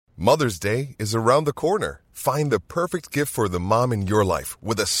Mother's Day is around the corner. Find the perfect gift for the mom in your life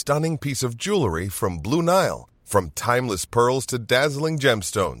with a stunning piece of jewelry from Blue Nile. From timeless pearls to dazzling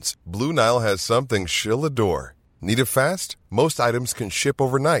gemstones, Blue Nile has something she'll adore. Need it fast? Most items can ship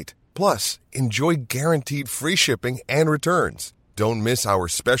overnight. Plus, enjoy guaranteed free shipping and returns. Don't miss our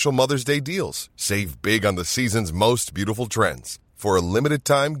special Mother's Day deals. Save big on the season's most beautiful trends. For a limited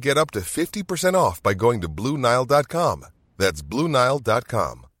time, get up to 50% off by going to BlueNile.com. That's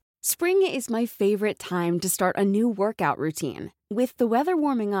BlueNile.com. Spring is my favorite time to start a new workout routine. With the weather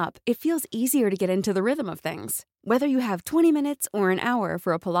warming up, it feels easier to get into the rhythm of things. Whether you have 20 minutes or an hour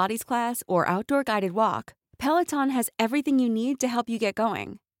for a Pilates class or outdoor guided walk, Peloton has everything you need to help you get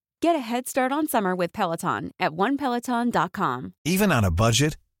going. Get a head start on summer with Peloton at onepeloton.com. Even on a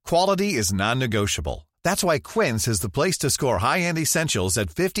budget, quality is non-negotiable. That's why Quince is the place to score high-end essentials at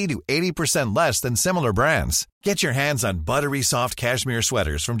 50 to 80% less than similar brands. Get your hands on buttery soft cashmere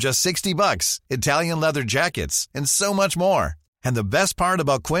sweaters from just $60, Italian leather jackets, and so much more. And the best part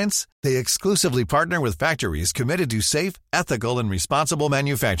about Quince, they exclusively partner with factories committed to safe, ethical, and responsible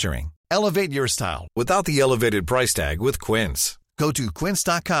manufacturing. Elevate your style without the elevated price tag with Quince. Go to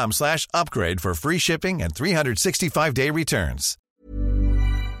quince.com/upgrade for free shipping and 365-day returns.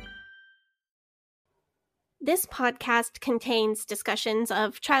 This podcast contains discussions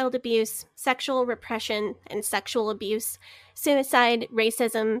of child abuse, sexual repression and sexual abuse, suicide,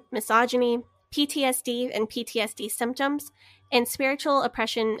 racism, misogyny, PTSD and PTSD symptoms, and spiritual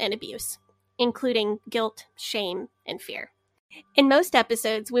oppression and abuse, including guilt, shame, and fear. In most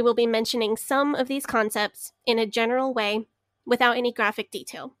episodes, we will be mentioning some of these concepts in a general way without any graphic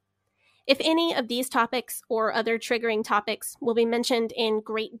detail. If any of these topics or other triggering topics will be mentioned in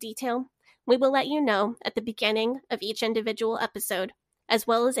great detail, we will let you know at the beginning of each individual episode, as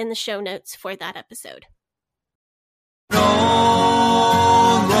well as in the show notes for that episode. Rolling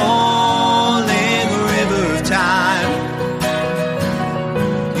river of time,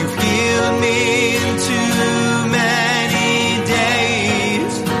 you've healed me in too many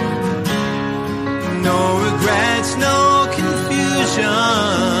days. No regrets, no confusion,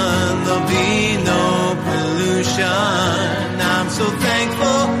 there'll be no pollution. I'm so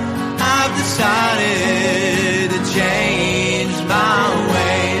thankful I've decided to change my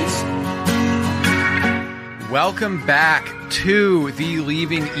ways. Welcome back to the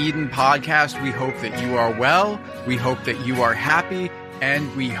Leaving Eden podcast. We hope that you are well, we hope that you are happy,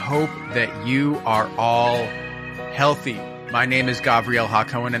 and we hope that you are all healthy. My name is Gabriel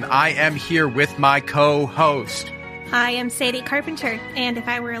Hakohen, and I am here with my co-host. Hi, I'm Sadie Carpenter, and if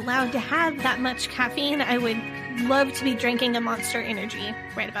I were allowed to have that much caffeine, I would love to be drinking a Monster Energy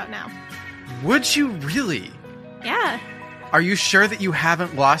right about now. Would you really? Yeah. Are you sure that you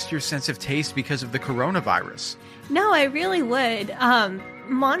haven't lost your sense of taste because of the coronavirus? No, I really would.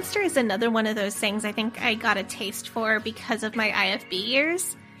 Monster is another one of those things I think I got a taste for because of my IFB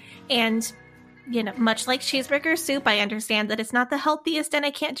years. And, you know, much like cheeseburger soup, I understand that it's not the healthiest and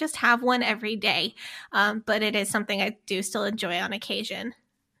I can't just have one every day. But it is something I do still enjoy on occasion.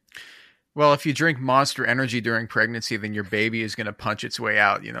 Well, if you drink Monster Energy during pregnancy, then your baby is going to punch its way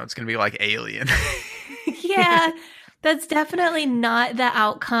out. You know, it's going to be like Alien. Yeah, that's definitely not the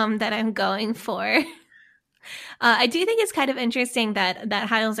outcome that I'm going for. I do think it's kind of interesting that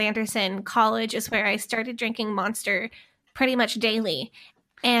Hyles-Anderson College is where I started drinking Monster pretty much daily.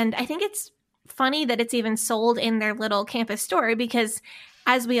 And I think it's funny that it's even sold in their little campus store because,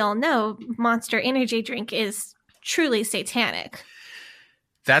 as we all know, Monster Energy drink is truly satanic.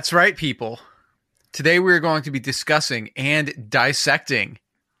 That's right, people. Today we're going to be discussing and dissecting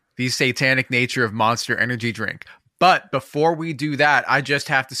the satanic nature of Monster Energy drink. But before we do that, I just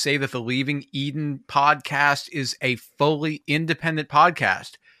have to say that the Leaving Eden podcast is a fully independent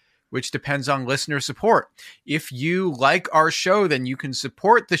podcast, which depends on listener support. If you like our show, then you can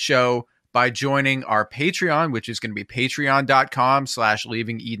support the show by joining our Patreon, which is going to be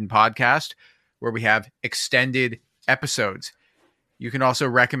patreon.com/Leaving Eden podcast, where we have extended episodes. You can also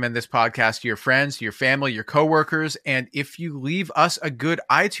recommend this podcast to your friends, to your family, your coworkers. And if you leave us a good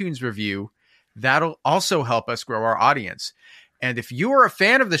iTunes review, that'll also help us grow our audience. And if you are a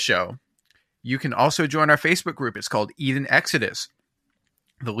fan of the show, you can also join our Facebook group. It's called Eden Exodus,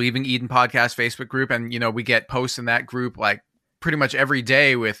 the Leaving Eden podcast Facebook group. And, you know, we get posts in that group like pretty much every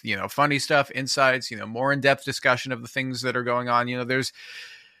day with, you know, funny stuff, insights, you know, more in-depth discussion of the things that are going on. You know, there's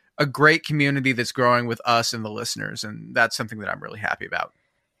a great community that's growing with us and the listeners. And that's something that I'm really happy about.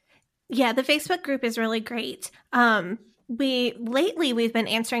 Yeah, the Facebook group is really great. We've been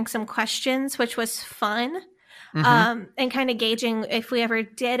answering some questions, which was fun. And kind of gauging if we ever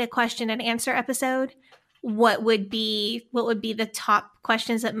did a question and answer episode, what would be the top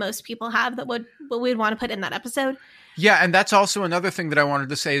questions that most people have that what we'd want to put in that episode. Yeah, and that's also another thing that I wanted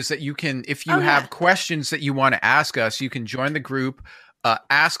to say is that you can, if you have questions that you want to ask us, you can join the group,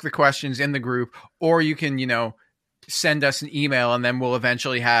 ask the questions in the group, or you can, send us an email, and then we'll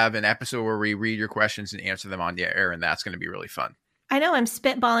eventually have an episode where we read your questions and answer them on the air, and that's going to be really fun. I know I'm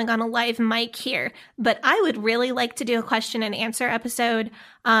spitballing on a live mic here, but I would really like to do a question and answer episode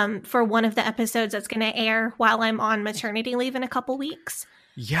for one of the episodes that's going to air while I'm on maternity leave in a couple weeks.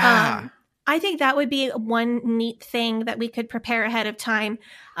 Yeah. I think that would be one neat thing that we could prepare ahead of time.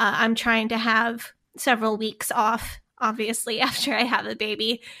 I'm trying to have several weeks off, obviously, after I have a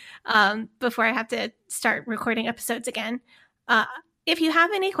baby, before I have to start recording episodes again. If you have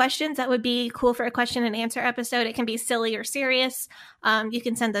any questions, that would be cool for a question and answer episode. It can be silly or serious. You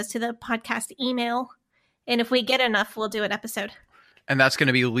can send those to the podcast email. And if we get enough, we'll do an episode. And that's going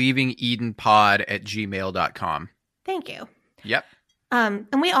to be leavingedenpod@gmail.com. Thank you. Yep.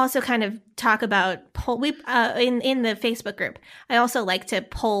 And we also kind of talk about in the Facebook group. I also like to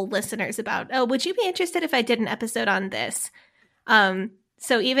poll listeners about, would you be interested if I did an episode on this?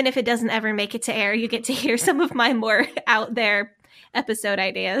 So even if it doesn't ever make it to air, you get to hear some of my more out there episode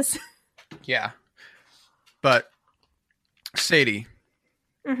ideas. Yeah. But Sadie,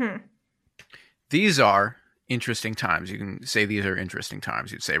 these are interesting times. You can say these are interesting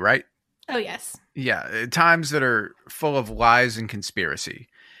times, you'd say, right? Oh, yes. Yeah, times that are full of lies and conspiracy.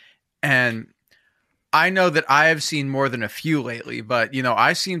 And I know that I have seen more than a few lately, but,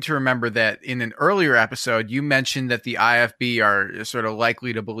 I seem to remember that in an earlier episode, you mentioned that the IFB are sort of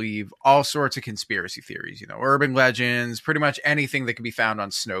likely to believe all sorts of conspiracy theories, urban legends, pretty much anything that can be found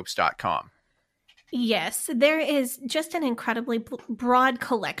on Snopes.com. Yes, there is just an incredibly broad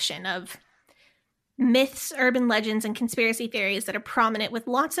collection of myths, urban legends, and conspiracy theories that are prominent with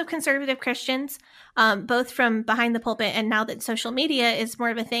lots of conservative Christians, both from behind the pulpit and now that social media is more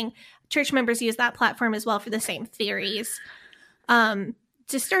of a thing. Church members use that platform as well for the same theories.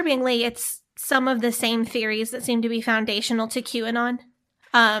 Disturbingly, it's some of the same theories that seem to be foundational to QAnon.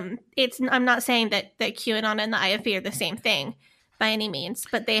 I'm not saying that QAnon and the IFB are the same thing by any means,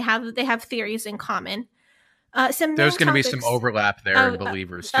 but they have theories in common. There's going to be some overlap there in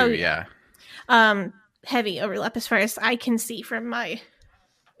believers too. Yeah. Heavy overlap as far as I can see from my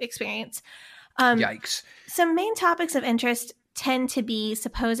experience. Yikes. Some main topics of interest tend to be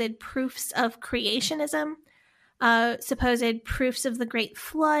supposed proofs of creationism, supposed proofs of the Great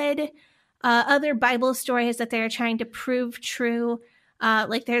Flood, other Bible stories that they're trying to prove true.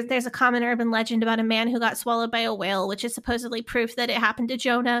 Like there's a common urban legend about a man who got swallowed by a whale, which is supposedly proof that it happened to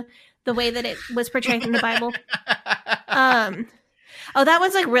Jonah the way that it was portrayed in the Bible. Oh, that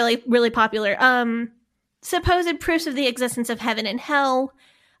was like really, really popular. Supposed proofs of the existence of heaven and hell,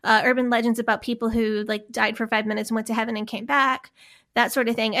 urban legends about people who like died for 5 minutes and went to heaven and came back, that sort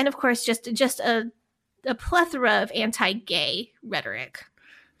of thing. And of course, just a plethora of anti-gay rhetoric.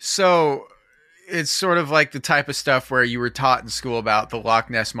 So it's sort of like the type of stuff where you were taught in school about the Loch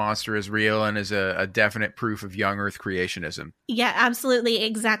Ness Monster is real and is a definite proof of young Earth creationism. Yeah, absolutely.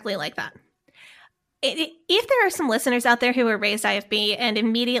 Exactly like that. If there are some listeners out there who were raised IFB and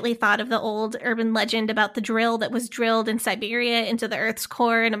immediately thought of the old urban legend about the drill that was drilled in Siberia into the Earth's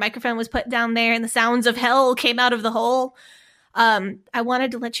core and a microphone was put down there and the sounds of hell came out of the hole, I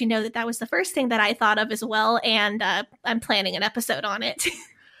wanted to let you know that was the first thing that I thought of as well, and I'm planning an episode on it.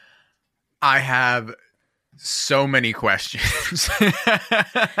 I have so many questions.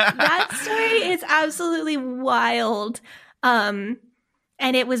 That story is absolutely wild.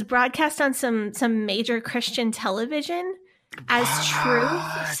 And it was broadcast on some major Christian television as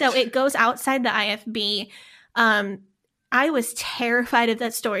truth. So it goes outside the IFB. I was terrified of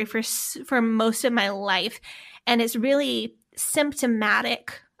that story for most of my life. And it's really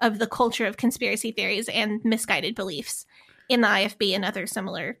symptomatic of the culture of conspiracy theories and misguided beliefs in the IFB and other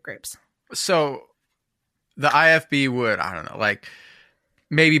similar groups. So the IFB would, I don't know, like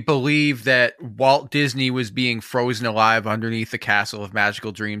maybe believe that Walt Disney was being frozen alive underneath the Castle of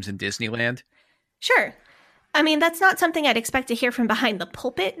Magical Dreams in Disneyland? Sure. I mean, that's not something I'd expect to hear from behind the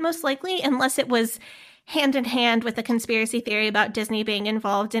pulpit, most likely, unless it was hand in hand with a conspiracy theory about Disney being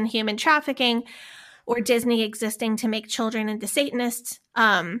involved in human trafficking or Disney existing to make children into Satanists.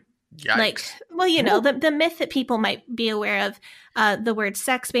 Yikes. The myth that people might be aware of, the word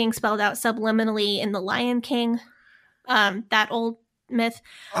sex being spelled out subliminally in The Lion King, that old myth.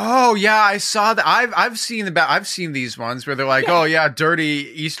 Oh yeah, I saw that. I've seen these ones where they're like, oh yeah,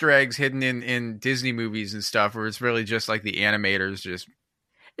 dirty Easter eggs hidden in Disney movies and stuff, where it's really just like the animators just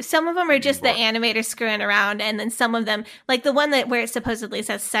Some of them are just the animators screwing around, and then some of them, like the one that where it supposedly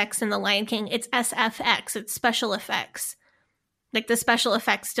says sex in the Lion King, it's SFX, it's special effects, like the special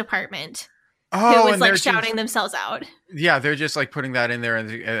effects department. Oh, who was and like they're shouting just, themselves out. yeah, they're just like putting that in there,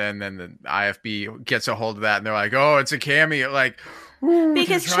 and then the IFB gets a hold of that, and they're like, "Oh, it's a cameo!" Like,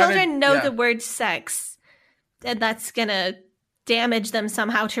 Because children know the word sex, and that's gonna damage them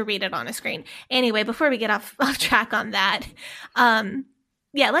somehow to read it on a screen. Anyway, before we get off track on that,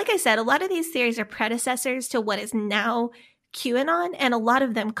 yeah, like I said, a lot of these theories are predecessors to what is now QAnon, and a lot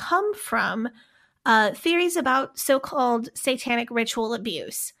of them come from theories about so-called satanic ritual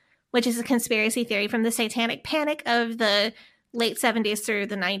abuse, which is a conspiracy theory from the satanic panic of the late 70s through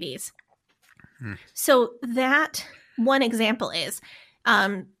the 90s. So that one example is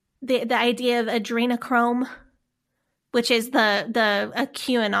the idea of adrenochrome, which is a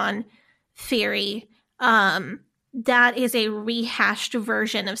QAnon theory. That is a rehashed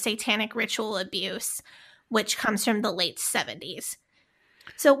version of satanic ritual abuse, which comes from the late 70s.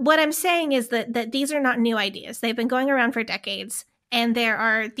 So what I'm saying is that these are not new ideas. They've been going around for decades, and there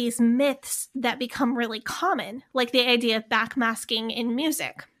are these myths that become really common, like the idea of backmasking in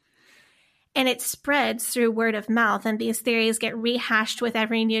music. And it spreads through word of mouth, and these theories get rehashed with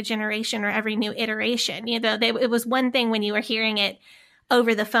every new generation or every new iteration. You know, it was one thing when you were hearing it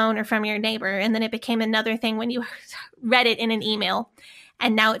over the phone or from your neighbor, and then it became another thing when you read it in an email,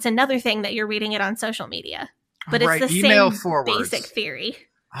 and now it's another thing that you're reading it on social media. But it's the email same forwards. basic theory.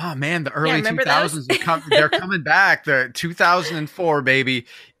 Oh man, the early 2000s, they're coming back. The 2004 baby,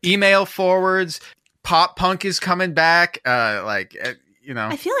 email forwards, pop punk is coming back. You know,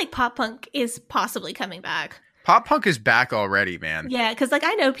 I feel like pop punk is possibly coming back. Pop punk is back already, man. Yeah, because like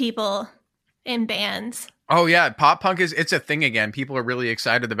I know people in bands. Oh yeah, pop punk it's a thing again. People are really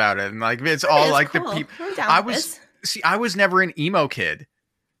excited about it, and like it's all like cool. the people. I was never an emo kid.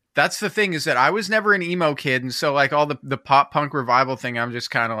 That's the thing, is that I was never an emo kid, and so like all the pop punk revival thing, I'm just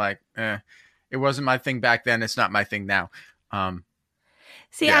kind of like, it wasn't my thing back then. It's not my thing now.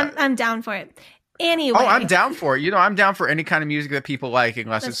 Yeah. I'm down for it. Anyway, I'm down for it. You know, I'm down for any kind of music that people like,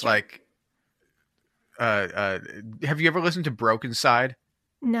 unless it's true. Like, have you ever listened to Broken Side?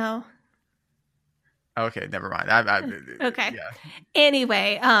 No. Okay, never mind. Okay. Yeah.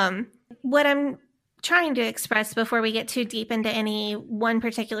 Anyway, what I'm trying to express before we get too deep into any one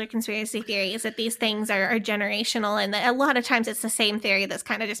particular conspiracy theory is that these things are generational, and that a lot of times it's the same theory that's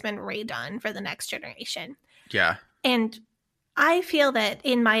kind of just been redone for the next generation. Yeah. And I feel that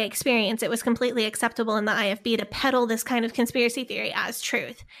in my experience, it was completely acceptable in the IFB to peddle this kind of conspiracy theory as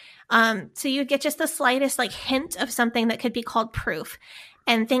truth. So you'd get just the slightest like hint of something that could be called proof,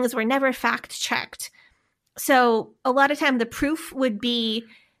 and things were never fact checked. So a lot of time the proof would be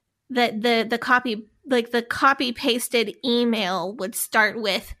that the copy pasted email would start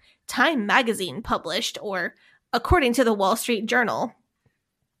with Time Magazine published or according to the Wall Street Journal.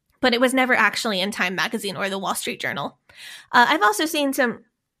 But it was never actually in Time Magazine or the Wall Street Journal. I've also seen some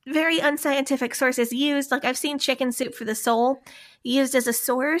very unscientific sources used. Like I've seen Chicken Soup for the Soul used as a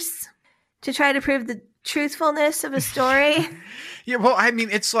source to try to prove the truthfulness of a story. Yeah, well, I mean,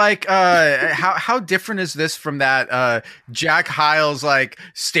 it's like, how different is this from that Jack Hyles like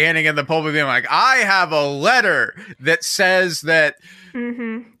standing in the pulpit being like, I have a letter that says that.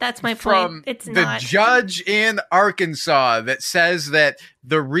 Mm-hmm. That's my from point. It's the not. judge in Arkansas that says that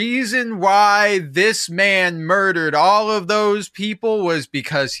the reason why this man murdered all of those people was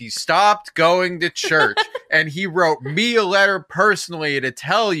because he stopped going to church. And he wrote me a letter personally to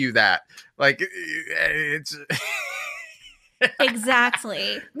tell you that. Like, it's...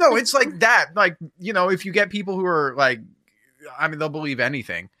 Exactly. No, it's like that. Like, you know, if you get people who are like, I mean, they'll believe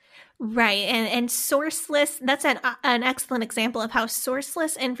anything. Right. And sourceless, that's an excellent example of how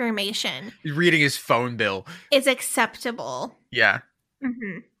sourceless information Reading his phone bill is acceptable. Yeah.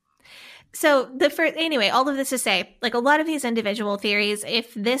 Mm-hmm. So anyway, all of this to say, like a lot of these individual theories,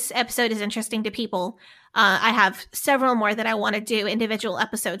 if this episode is interesting to people, I have several more that I want to do individual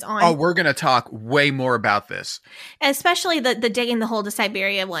episodes on. Oh, we're going to talk way more about this. Especially the digging the hole to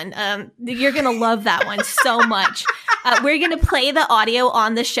Siberia one. You're going to love that one so much. We're going to play the audio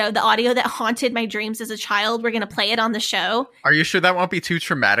on the show, the audio that haunted my dreams as a child. We're going to play it on the show. Are you sure that won't be too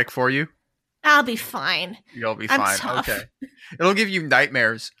traumatic for you? I'll be fine. You'll be I'm fine. tough. Okay. It'll give you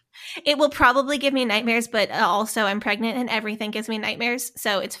nightmares. It will probably give me nightmares, but also I'm pregnant and everything gives me nightmares,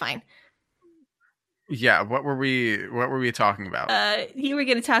 so it's fine. Yeah, what were we talking about? You were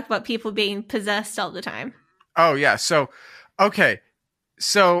going to talk about people being possessed all the time. Oh yeah, so okay.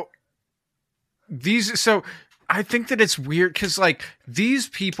 So I think that it's weird cuz like these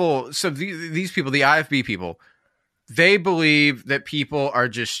people, these people, the IFB people, they believe that people are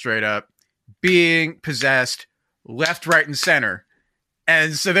just straight up being possessed left, right, and center.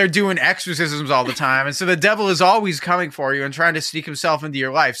 And so they're doing exorcisms all the time. And so the devil is always coming for you and trying to sneak himself into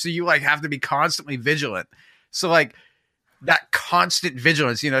your life. So you like have to be constantly vigilant. So like that constant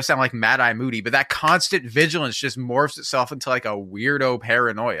vigilance, sound like Mad Eye Moody, but that constant vigilance just morphs itself into like a weirdo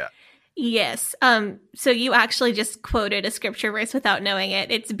paranoia. Yes. So you actually just quoted a scripture verse without knowing it.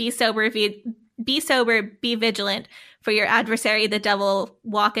 It's be sober, be vigilant, for your adversary, the devil,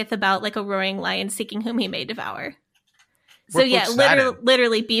 walketh about like a roaring lion, seeking whom he may devour. So yeah,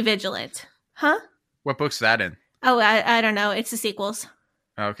 literally be vigilant. Huh? What book's that in? Oh, I don't know. It's the sequels.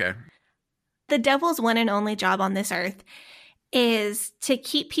 Okay. The devil's one and only job on this earth is to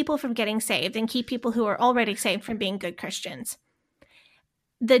keep people from getting saved and keep people who are already saved from being good Christians.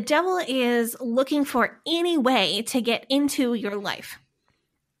 The devil is looking for any way to get into your life.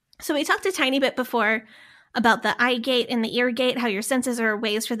 So we talked a tiny bit before about the eye gate and the ear gate, how your senses are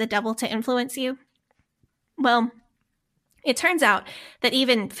ways for the devil to influence you. Well, it turns out that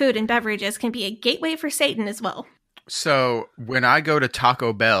even food and beverages can be a gateway for Satan as well. So when I go to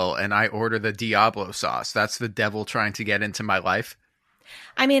Taco Bell and I order the Diablo sauce, that's the devil trying to get into my life?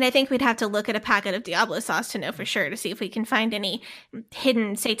 I mean, I think we'd have to look at a packet of Diablo sauce to know for sure, to see if we can find any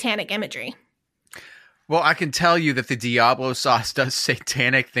hidden satanic imagery. Well, I can tell you that the Diablo sauce does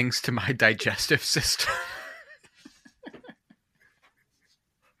satanic things to my digestive system.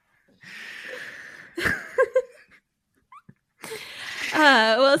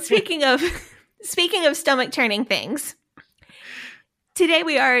 Well, speaking of stomach turning things, today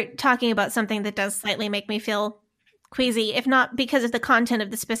we are talking about something that does slightly make me feel queasy, if not because of the content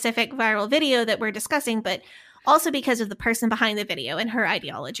of the specific viral video that we're discussing, but also because of the person behind the video and her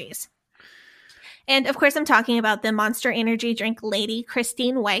ideologies. And of course, I'm talking about the Monster Energy drink lady,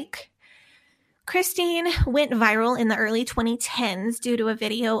 Christine Weick. Christine went viral in the early 2010s due to a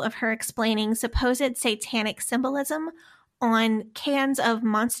video of her explaining supposed satanic symbolism on cans of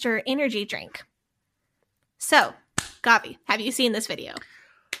Monster Energy drink. So, Gavi, have you seen this video?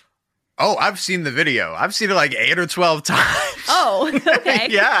 Oh, I've seen the video. I've seen it like 8 or 12 times. Oh, okay.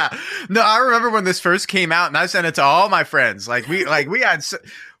 Yeah. No, I remember when this first came out and I sent it to all my friends. We had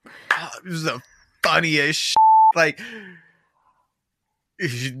it was the funniest like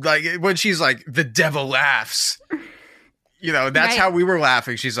when she's like, the devil laughs. That's right. How we were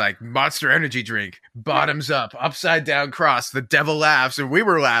laughing. She's like, Monster Energy drink, bottoms up, upside down cross, the devil laughs, and we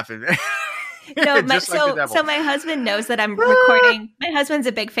were laughing. No, so my husband knows that I'm recording. My husband's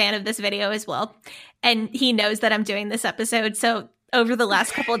a big fan of this video as well, and he knows that I'm doing this episode. So over the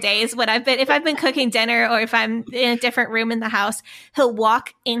last couple of days, if I've been cooking dinner or if I'm in a different room in the house, he'll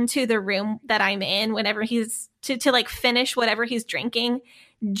walk into the room that I'm in whenever he's to like finish whatever he's drinking,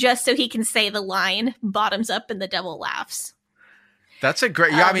 just so he can say the line "bottoms up" and the devil laughs. That's a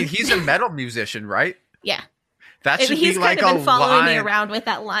great. Yeah, I mean, he's a metal musician, right? Yeah, that should he's be like kind of a been following line. Me around with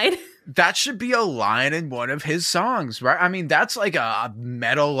that line. That should be a line in one of his songs, right? I mean, that's like a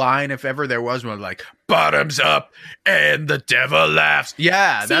metal line if ever there was one, like bottoms up and the devil laughs.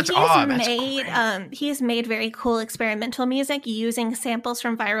 Yeah, that's great. He has made very cool experimental music using samples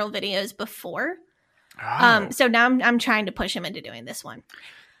from viral videos before. Oh. So now I'm trying to push him into doing this one.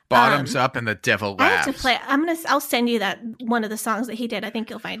 Bottoms up and the devil laughs. I have to play. I'll send you that one of the songs that he did. I think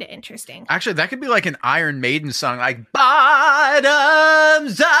you'll find it interesting. Actually, that could be like an Iron Maiden song, like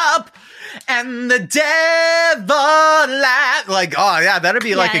bottoms up and the devil laughs. Like, oh yeah, that'd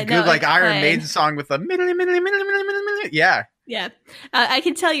be like a good Iron Maiden song with a middle. Yeah. Yeah. I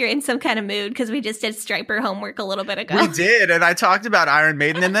can tell you're in some kind of mood because we just did Striper homework a little bit ago. We did, and I talked about Iron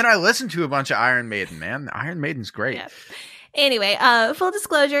Maiden, and then I listened to a bunch of Iron Maiden, man. Iron Maiden's great. Yeah. Anyway, full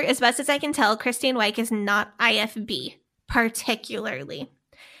disclosure, as best as I can tell, Christine Weick is not IFB, particularly.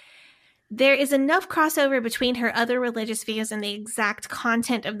 There is enough crossover between her other religious views and the exact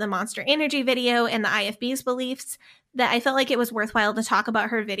content of the Monster Energy video and the IFB's beliefs that I felt like it was worthwhile to talk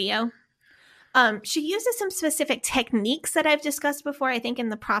about her video. She uses some specific techniques that I've discussed before, I think in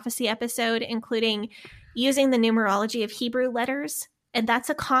the prophecy episode, including using the numerology of Hebrew letters, and that's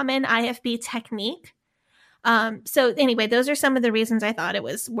a common IFB technique. So anyway, those are some of the reasons I thought it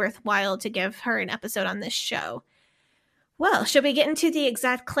was worthwhile to give her an episode on this show. Well, should we get into the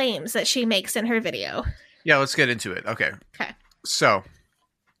exact claims that she makes in her video? Yeah, let's get into it. Okay. So,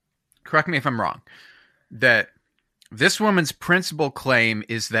 correct me if I'm wrong, that this woman's principal claim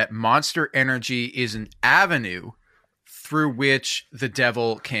is that Monster Energy is an avenue through which the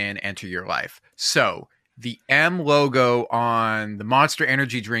devil can enter your life. So, the M logo on the Monster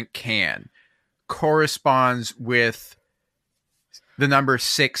Energy drink can corresponds with the number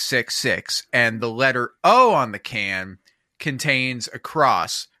 666, and the letter O on the can contains a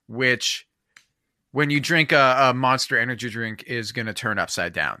cross, which when you drink a Monster Energy drink is going to turn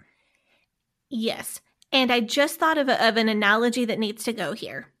upside down. Yes. And I just thought of an analogy that needs to go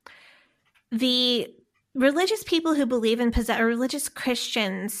here. The religious people who believe in religious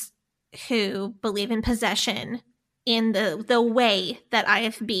Christians who believe in possession in the way that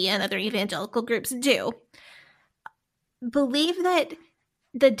IFB and other evangelical groups do, believe that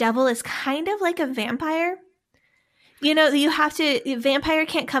the devil is kind of like a vampire. You know, a vampire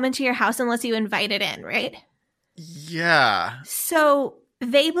can't come into your house unless you invite it in, right? Yeah. So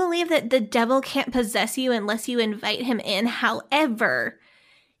they believe that the devil can't possess you unless you invite him in. However,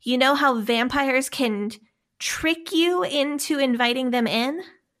 you know how vampires can trick you into inviting them in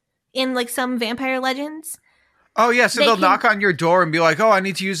like some vampire legends? Oh, yeah. So they'll knock on your door and be like, oh, I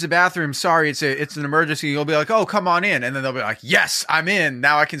need to use the bathroom. Sorry, it's an emergency. You'll be like, oh, come on in. And then they'll be like, yes, I'm in.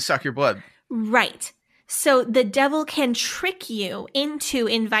 Now I can suck your blood. Right. So the devil can trick you into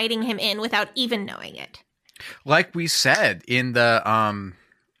inviting him in without even knowing it. Like we said in the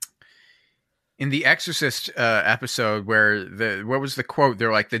Exorcist episode, where what was the quote?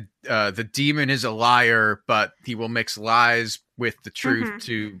 They're like, the demon is a liar, but he will mix lies with the truth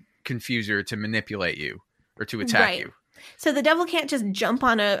to confuse you or to manipulate you or to attack you. So the devil can't just jump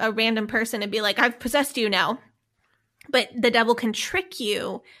on a random person and be like, I've possessed you now. But the devil can trick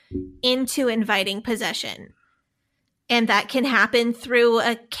you into inviting possession. And that can happen through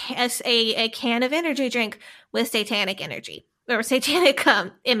a can of energy drink with satanic energy or satanic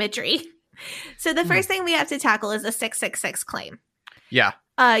imagery. So the first thing we have to tackle is the 666 claim. Yeah.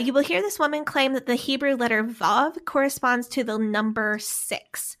 You will hear this woman claim that the Hebrew letter Vav corresponds to the number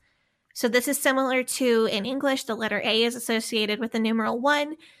 6. So this is similar to, in English, the letter A is associated with the numeral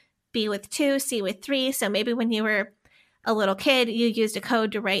 1, B with 2, C with 3. So maybe when you were a little kid, you used a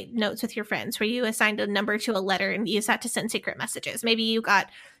code to write notes with your friends where you assigned a number to a letter and used that to send secret messages. Maybe you got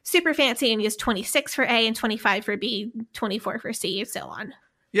super fancy and used 26 for A and 25 for B, 24 for C, so on.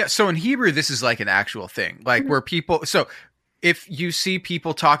 Yeah, so in Hebrew, this is like an actual thing. Like where people... So if you see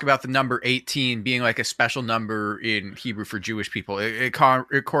people talk about the number 18 being like a special number in Hebrew for Jewish people, it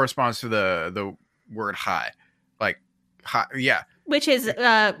corresponds to the word Chai. Like, Chai, yeah. Which is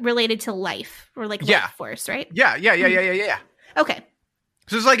related to life or like life force, right? Yeah. Okay.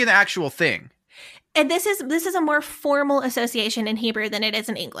 So it's like an actual thing. And this is a more formal association in Hebrew than it is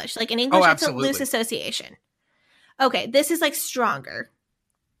in English. Like in English, it's a loose association. Okay, this is like stronger.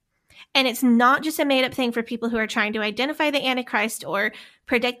 And it's not just a made-up thing for people who are trying to identify the Antichrist or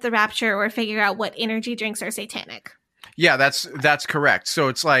predict the rapture or figure out what energy drinks are satanic. Yeah, that's correct. So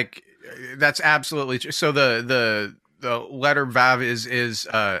it's like, that's absolutely true. So the letter Vav is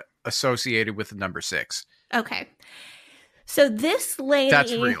associated with the number 6. Okay. So this lady...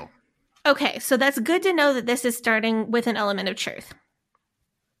 That's real. Okay, so that's good to know that this is starting with an element of truth.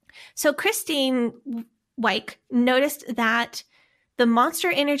 So Christine Weick noticed that the Monster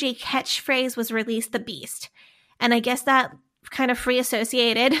Energy catchphrase was "Release the Beast." And I guess that kind of free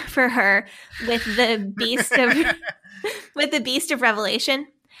associated for her with the beast of Revelation.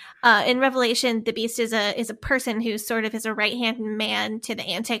 In Revelation, the beast is a person who sort of is a right-hand man to the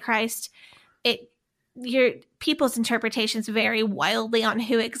Antichrist. Your people's interpretations vary wildly on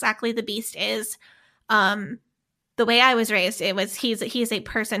who exactly the beast is. The way I was raised, he's a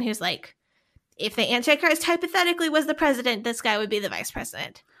person who's like, if the Antichrist hypothetically was the president, this guy would be the vice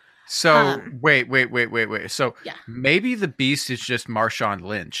president. So wait. So maybe the beast is just Marshawn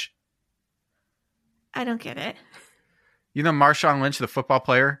Lynch. I don't get it. You know Marshawn Lynch, the football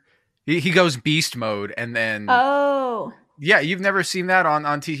player? He goes beast mode and then... Oh. Yeah, you've never seen that on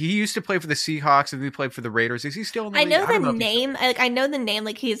TV. He used to play for the Seahawks and he played for the Raiders. Is he still in the league? I know the name. I know the name,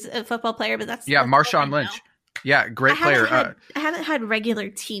 like he's a football player, but that's... Yeah, Marshawn Lynch. Yeah, great player. I haven't had regular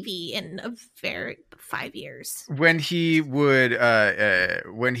TV in 5 years. When he would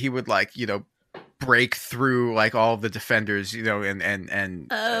like, you know, break through like all the defenders, you know,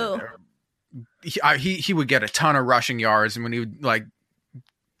 and he would get a ton of rushing yards, and when he would like,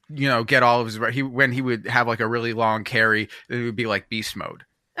 you know, get all of his when he would have like a really long carry, it would be like beast mode.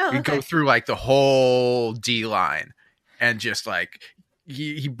 He'd go through like the whole D line and just like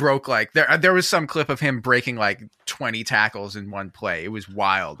he broke like there was some clip of him breaking like 20 tackles in one play. It was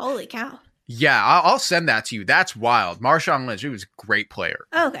wild. Holy cow. Yeah, I'll send that to you. That's wild. Marshawn Lynch, he was a great player.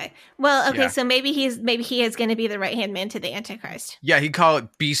 Okay. Well, okay, so maybe he is going to be the right-hand man to the Antichrist. Yeah, he'd call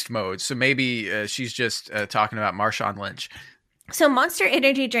it beast mode. So maybe she's just talking about Marshawn Lynch. So Monster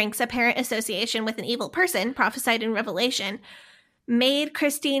Energy drink's apparent association with an evil person, prophesied in Revelation, made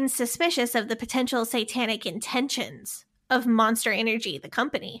Christine suspicious of the potential satanic intentions of Monster Energy, the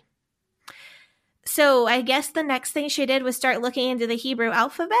company. So I guess the next thing she did was start looking into the Hebrew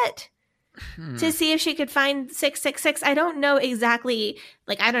alphabet to see if she could find 666. I don't know exactly,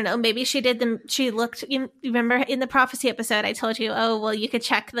 like, I don't know, maybe she did them. She looked, remember in the prophecy episode, I told you, oh, well, you could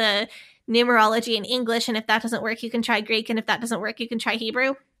check the numerology in English, and if that doesn't work, you can try Greek, and if that doesn't work, you can try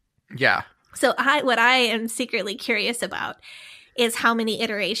Hebrew. Yeah. So what I am secretly curious about is how many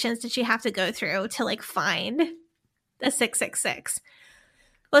iterations did she have to go through to like find the 666?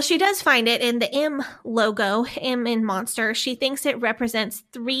 Well, she does find it in the M logo, M in Monster. She thinks it represents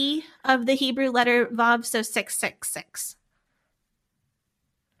 3 of the Hebrew letter Vav, so 666.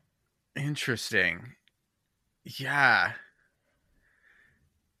 Interesting. Yeah.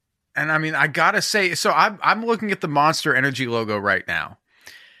 And I mean, I gotta say, so I'm looking at the Monster Energy logo right now.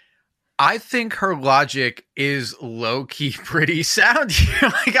 I think her logic is low-key pretty sound.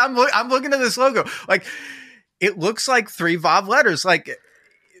 Like I'm looking at this logo. Like it looks like 3 Vav letters, like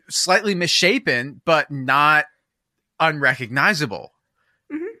slightly misshapen, but not unrecognizable.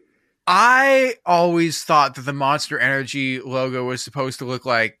 Mm-hmm. I always thought that the Monster Energy logo was supposed to look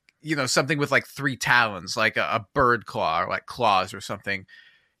like, something with like 3 talons, like a bird claw or like claws or something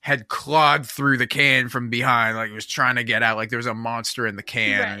had clawed through the can from behind, like it was trying to get out, like there was a monster in the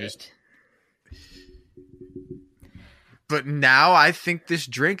can. Right. But now I think this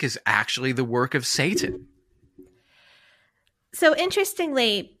drink is actually the work of Satan. So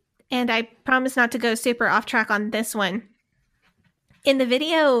interestingly, and I promise not to go super off track on this one, in the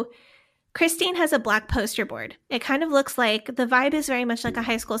video, Christine has a black poster board. It kind of looks like, the vibe is very much like a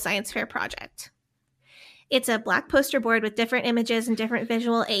high school science fair project. It's a black poster board with different images and different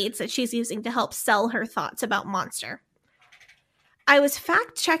visual aids that she's using to help sell her thoughts about Monster. I was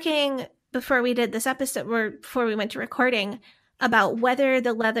fact-checking before we did this episode, or before we went to recording, about whether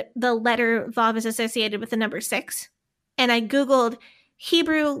the letter Vav is associated with the number 6. And I Googled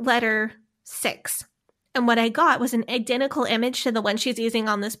Hebrew letter 6. And what I got was an identical image to the one she's using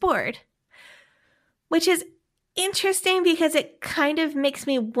on this board. Which is interesting because it kind of makes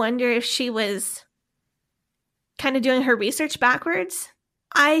me wonder if she was kind of doing her research backwards.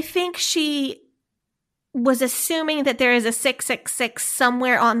 I think she was assuming that there is a 666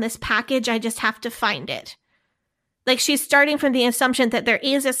 somewhere on this package. I just have to find it. Like she's starting from the assumption that there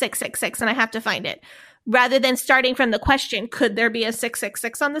is a 666 and I have to find it, rather than starting from the question, could there be a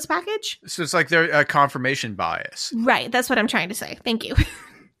 666 on this package? So it's like they're a confirmation bias. Right. That's what I'm trying to say. Thank you.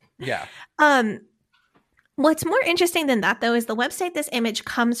 Yeah. What's more interesting than that, though, is the website this image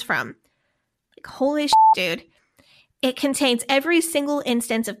comes from. Like, holy shit, dude. It contains every single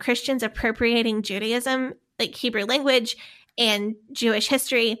instance of Christians appropriating Judaism, like Hebrew language and Jewish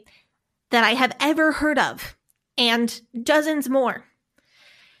history, that I have ever heard of, and dozens more.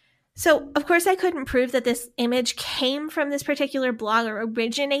 So, of course, I couldn't prove that this image came from this particular blog or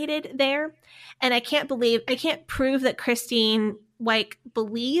originated there, and I can't prove that Christine Weick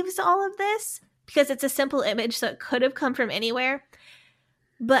believes all of this, because it's a simple image, so it could have come from anywhere.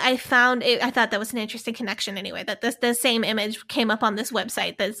 But I thought that was an interesting connection anyway, that the same image came up on this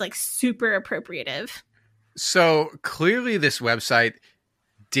website that's like super appropriative. So clearly this website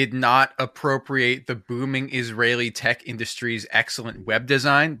did not appropriate the booming Israeli tech industry's excellent web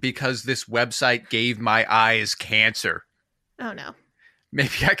design, because this website gave my eyes cancer. Oh no.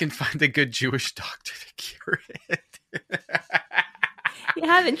 Maybe I can find a good Jewish doctor to cure it. You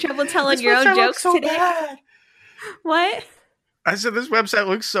having trouble telling your own jokes today? Bad. What? I said this website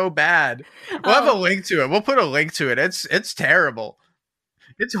looks so bad. We'll have a link to it. We'll put a link to it. It's terrible.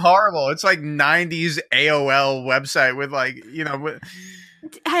 It's horrible. It's like 90s AOL website with like,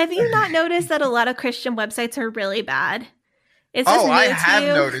 Have you not noticed that a lot of Christian websites are really bad? Is this new I to have you?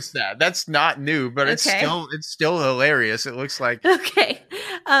 Noticed that. That's not new, but it's still hilarious. It looks like okay.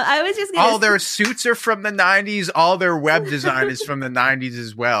 I was just gonna all their suits are from the 90s. All their web design is from the 90s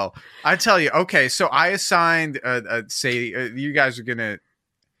as well. I tell you. Okay, so I assigned. You guys are gonna.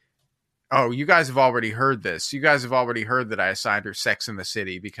 Oh, you guys have already heard this. You guys have already heard that I assigned her Sex in the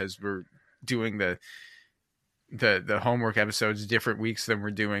City, because we're doing the homework episodes different weeks than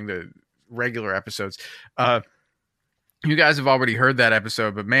we're doing the regular episodes. You guys have already heard that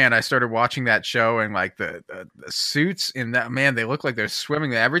episode, but man, I started watching that show, and like the suits in that, man, they look like they're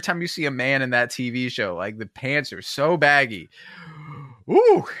swimming. Every time you see a man in that TV show, like the pants are so baggy.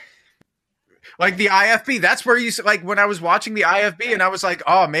 Ooh. Like the IFB, that's where like when I was watching the IFB and I was like,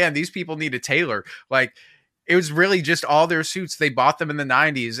 oh man, these people need a tailor. Like it was really just all their suits. They bought them in the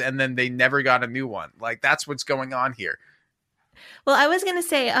 90s and then they never got a new one. Like that's what's going on here. Well, I was going to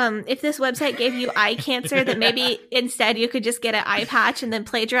say, if this website gave you eye cancer, that maybe instead you could just get an eye patch and then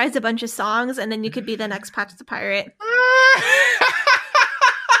plagiarize a bunch of songs, and then you could be the next Patch the Pirate.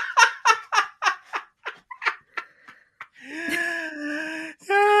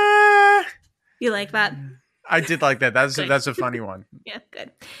 You like that? I did like that. That's a funny one. Yeah,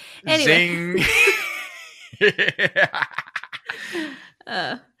 good. Anyway. Zing.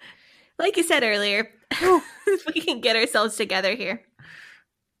 Like you said earlier, we can get ourselves together here.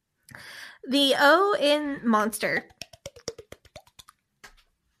 The O in Monster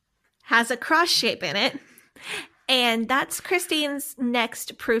has a cross shape in it, and that's Christine's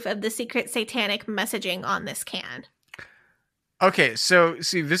next proof of the secret satanic messaging on this can. Okay, so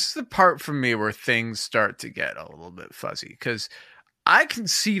see, this is the part for me where things start to get a little bit fuzzy, because I can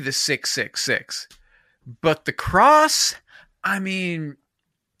see the 666, but the cross, I mean,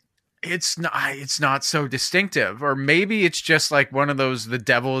 it's not so distinctive. Or maybe it's just like one of those the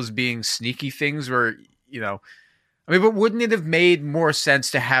devil is being sneaky things where, I mean, but wouldn't it have made more sense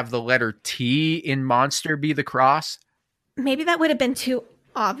to have the letter T in Monster be the cross? Maybe that would have been too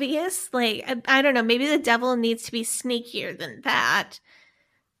obvious. Like, I don't know, maybe the devil needs to be sneakier than that,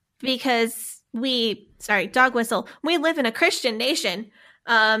 because dog whistle, we live in a Christian nation,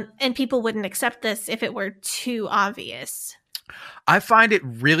 and people wouldn't accept this if it were too obvious. I find it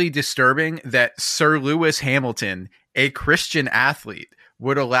really disturbing that Sir Lewis Hamilton, a Christian athlete,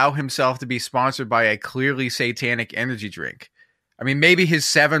 would allow himself to be sponsored by a clearly satanic energy drink. I mean, maybe his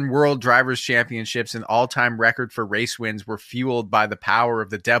 7 World Drivers' Championships and all-time record for race wins were fueled by the power of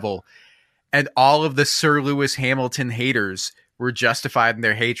the devil, and all of the Sir Lewis Hamilton haters were justified in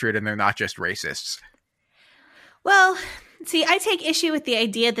their hatred, and they're not just racists. Well, see, I take issue with the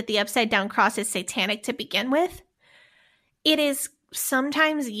idea that the upside-down cross is satanic to begin with. It is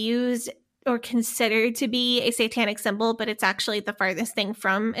sometimes used or considered to be a satanic symbol, but it's actually the farthest thing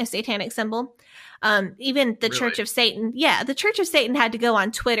from a satanic symbol. Even the Church of Satan. Yeah, the Church of Satan had to go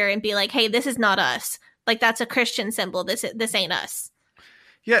on Twitter and be like, hey, this is not us. Like, that's a Christian symbol. This ain't us.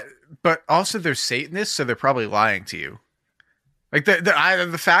 Yeah, but also they're Satanists, so they're probably lying to you. Like,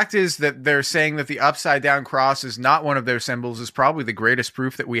 the fact is that they're saying that the upside down cross is not one of their symbols is probably the greatest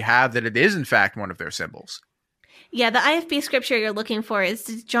proof that we have that it is, in fact, one of their symbols. Yeah, the IFB scripture you're looking for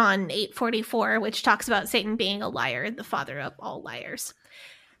is John 8:44, which talks about Satan being a liar, the father of all liars.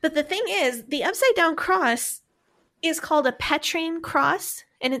 But the thing is, the upside down cross is called a Petrine cross,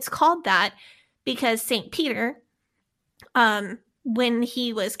 and it's called that because St. Peter, when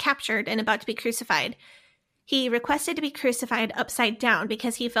he was captured and about to be crucified, he requested to be crucified upside down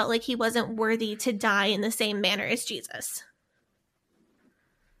because he felt like he wasn't worthy to die in the same manner as Jesus.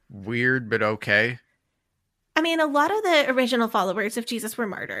 Weird, but okay. I mean, a lot of the original followers of Jesus were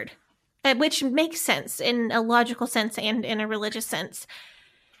martyred, which makes sense in a logical sense and in a religious sense.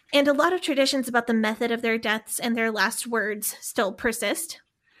 And a lot of traditions about the method of their deaths and their last words still persist.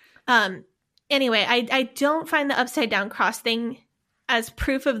 Anyway, I don't find the upside down cross thing as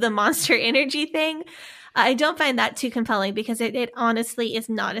proof of the monster energy thing. I don't find that too compelling because it honestly is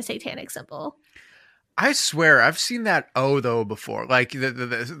not a satanic symbol. I swear I've seen that O though before, like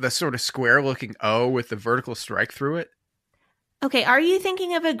the sort of square looking O with the vertical strike through it. Okay, are you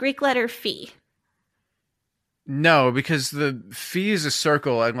thinking of a Greek letter phi? No, because the phi is a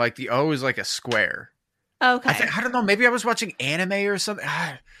circle and like the O is like a square. Okay. I don't know. Maybe I was watching anime or something.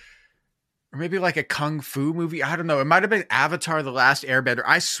 Or maybe like a kung fu movie. I don't know. It might have been Avatar: The Last Airbender.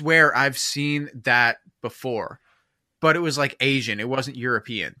 I swear I've seen that before, but it was like Asian. It wasn't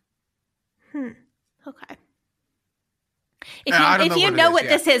European. Okay. If you know what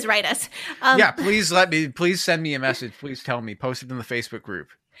this is, write us. Yeah, please send me a message. Please tell me. Post it in the Facebook group.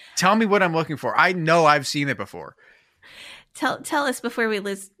 Tell me what I'm looking for. I know I've seen it before. Tell us before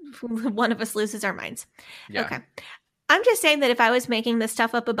one of us loses our minds. Yeah. Okay. I'm just saying that if I was making this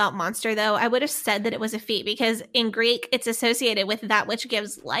stuff up about Monster, though, I would have said that it was a phi because in Greek, it's associated with that which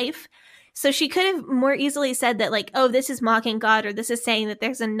gives life. So she could have more easily said that, like, oh, this is mocking God, or this is saying that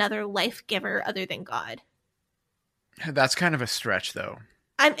there's another life giver other than God. That's kind of a stretch, though.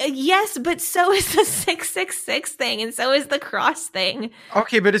 Yes, but so is the 666 thing, and so is the cross thing.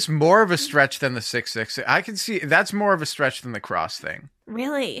 Okay, but it's more of a stretch than the 666. I can see that's more of a stretch than the cross thing.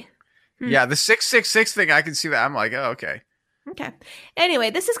 Really? Yeah, the 666 thing, I can see that. I'm like, oh, okay. Okay. Anyway,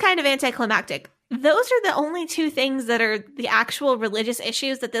 this is kind of anticlimactic. Those are the only two things that are the actual religious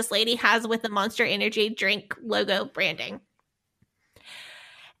issues that this lady has with the Monster Energy drink logo branding.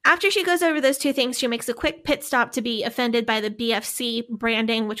 After she goes over those two things, she makes a quick pit stop to be offended by the BFC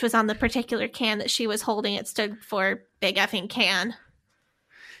branding, which was on the particular can that she was holding. It stood for Big Effing Can.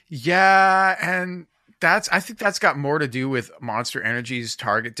 Yeah, and I think that's got more to do with Monster Energy's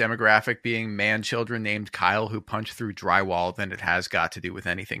target demographic being man-children named Kyle who punch through drywall than it has got to do with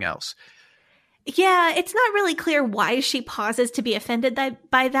anything else. Yeah, it's not really clear why she pauses to be offended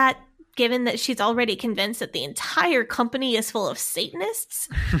by that, given that she's already convinced that the entire company is full of Satanists.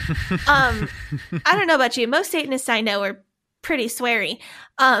 I don't know about you. Most Satanists I know are pretty sweary.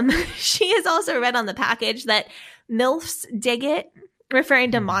 She has also read on the package that MILFs dig it,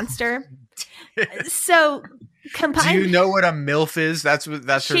 referring to Monster. So combined, do you know what a MILF is? That's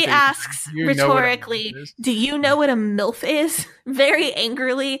her she thing. asks rhetorically. Do you know what a MILF is? Very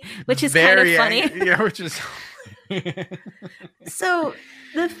angrily, which is kind of funny. Yeah, which is. So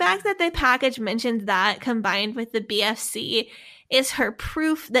the fact that the package mentions that combined with the BFC is her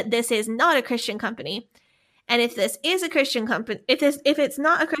proof that this is not a Christian company. And if this is a Christian company, if it's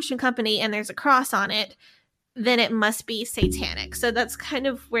not a Christian company and there's a cross on it, then it must be satanic. So that's kind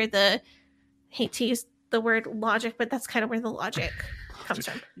of where hate to use the word logic, but that's kind of where the logic comes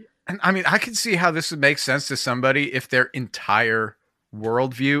from. And I mean, I can see how this would make sense to somebody if their entire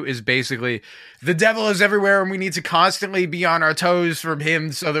worldview is basically the devil is everywhere and we need to constantly be on our toes from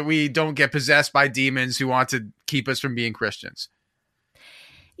him so that we don't get possessed by demons who want to keep us from being Christians.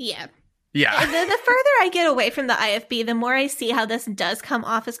 Yeah. Yeah. The further I get away from the IFB, the more I see how this does come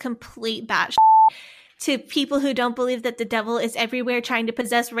off as complete batshit to people who don't believe that the devil is everywhere trying to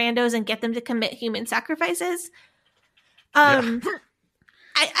possess randos and get them to commit human sacrifices. I can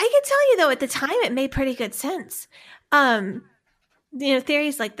tell you, though, at the time, it made pretty good sense.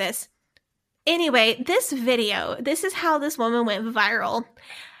 Theories like this. Anyway, this video, this is how this woman went viral.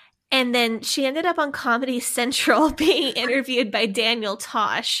 And then she ended up on Comedy Central being interviewed by Daniel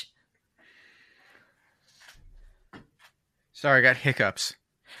Tosh. Sorry, I got hiccups.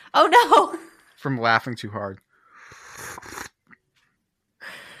 Oh, no. From laughing too hard.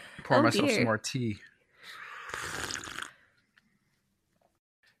 Pour myself some more tea.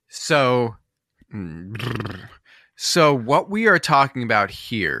 So what we are talking about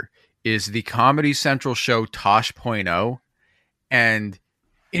here is the Comedy Central show Tosh.0. And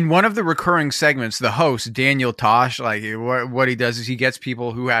in one of the recurring segments, the host, Daniel Tosh, like what he does is he gets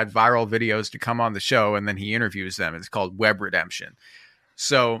people who had viral videos to come on the show and then he interviews them. It's called Web Redemption.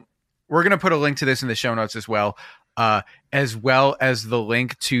 So we're going to put a link to this in the show notes as well as the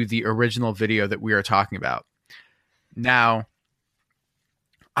link to the original video that we are talking about. Now,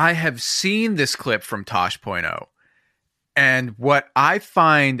 I have seen this clip from Tosh.0, and what I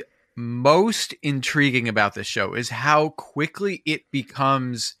find most intriguing about this show is how quickly it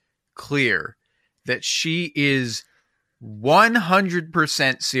becomes clear that she is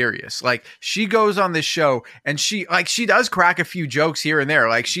 100% serious. Like, she goes on this show and she does crack a few jokes here and there.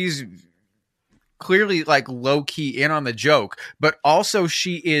 Like, she's clearly like low key in on the joke, but also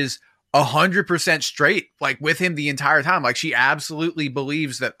she is 100% straight, like with him the entire time. Like, she absolutely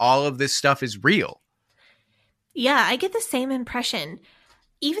believes that all of this stuff is real. Yeah, I get the same impression.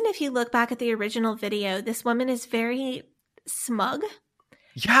 Even if you look back at the original video, this woman is very smug.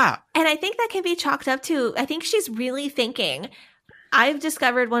 Yeah. And I think that can be chalked up to, I think she's really thinking, I've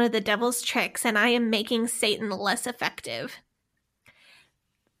discovered one of the devil's tricks and I am making Satan less effective.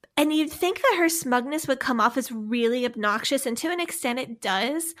 And you'd think that her smugness would come off as really obnoxious, and to an extent it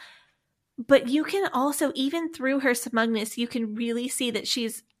does. But you can also, even through her smugness, you can really see that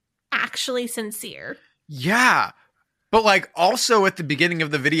she's actually sincere. Yeah. But like also at the beginning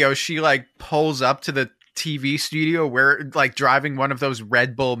of the video, she like pulls up to the TV studio where like driving one of those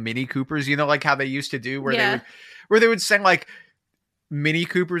Red Bull Mini Coopers, you know, like how they used to do where they would send like Mini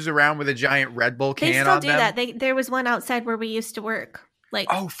Coopers around with a giant Red Bull can on them. They still do that. There was one outside where we used to work. Like,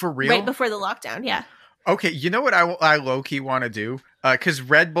 oh, for real? Right before the lockdown. Yeah. Okay. You know what I low key want to do? Because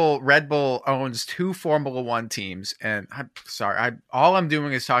Red Bull owns 2 Formula One teams, and I'm sorry, all I'm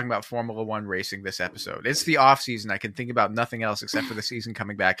doing is talking about Formula One racing this episode. It's the off season; I can think about nothing else except for the season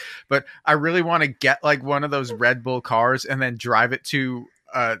coming back. But I really want to get like one of those Red Bull cars and then drive it to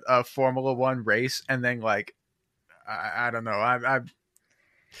a Formula One race, and then like I don't know, I'm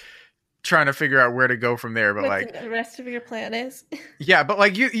trying to figure out where to go from there. But like the rest of your plan is, yeah, but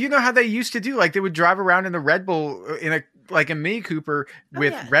like you know how they used to do, like they would drive around in the Red Bull in a Mini Cooper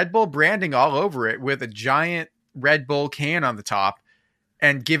with Red Bull branding all over it with a giant Red Bull can on the top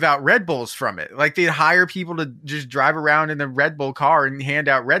and give out Red Bulls from it. Like they'd hire people to just drive around in the Red Bull car and hand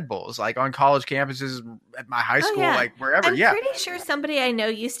out Red Bulls, like on college campuses at my high school, like wherever. I'm pretty sure somebody I know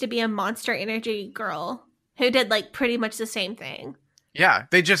used to be a Monster Energy girl who did like pretty much the same thing. Yeah,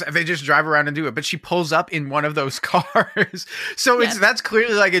 they just drive around and do it, but she pulls up in one of those cars. So that's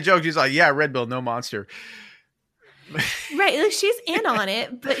clearly like a joke. She's like, yeah, Red Bull, no Monster. Right, like she's in on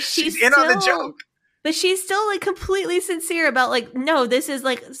it, but she's in still, on the joke. But she's still like completely sincere about like, no, this is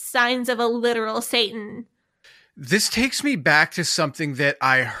like signs of a literal Satan. This takes me back to something that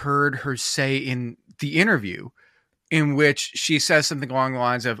I heard her say in the interview, in which she says something along the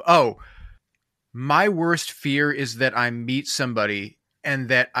lines of, oh, my worst fear is that I meet somebody and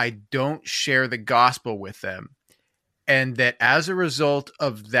that I don't share the gospel with them. And that as a result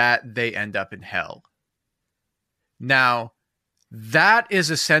of that, they end up in hell. Now, that is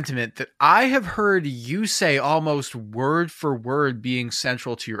a sentiment that I have heard you say almost word for word, being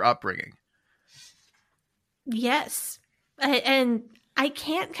central to your upbringing. Yes. And I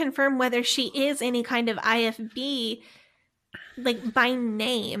can't confirm whether she is any kind of IFB, like by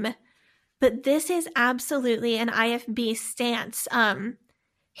name, but this is absolutely an IFB stance.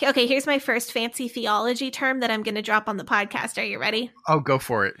 Okay, here's my first fancy theology term that I'm going to drop on the podcast. Are you ready? Oh, go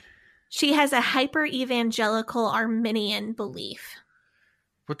for it. She has a hyper-evangelical Arminian belief.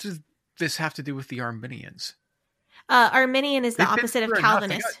 What does this have to do with the Arminians? Arminian is the opposite of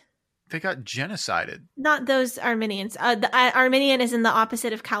Calvinist. They got genocided. Not those Arminians. The Arminian is in the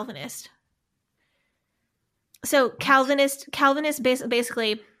opposite of Calvinist. So Calvinist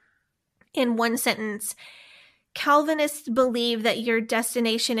basically, in one sentence, Calvinists believe that your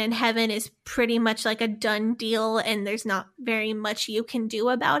destination in heaven is pretty much like a done deal and there's not very much you can do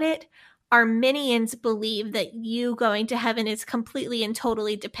about it. Arminians believe that you going to heaven is completely and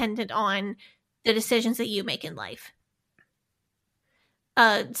totally dependent on the decisions that you make in life.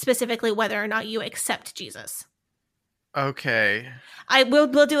 Specifically whether or not you accept Jesus. Okay.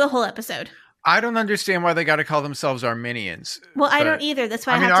 We'll do a whole episode. I don't understand why they got to call themselves Arminians. Well, I don't either. That's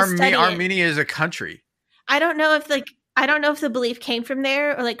why I have to study it. Armenia is a country. I don't know if the belief came from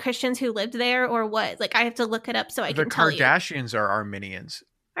there or like Christians who lived there or what. Like I have to look it up so I can tell you. The Kardashians are Arminians.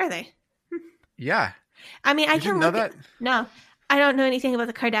 Are they? Yeah. I mean, I can know that. No, I don't know anything about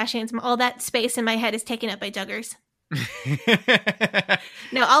the Kardashians. All that space in my head is taken up by Duggars.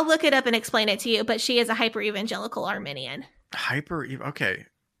 No, I'll look it up and explain it to you. But she is a hyper evangelical Arminian. Okay.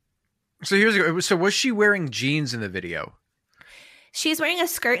 So was she wearing jeans in the video? She's wearing a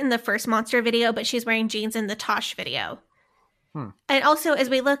skirt in the first Monster video, but she's wearing jeans in the Tosh video. And also, as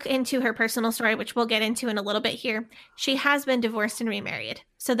we look into her personal story, which we'll get into in a little bit here, she has been divorced and remarried.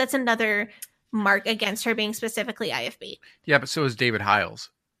 So that's another mark against her being specifically IFB. Yeah, but so is David Hiles.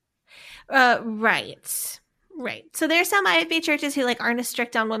 Right. So there are some IFB churches who like aren't as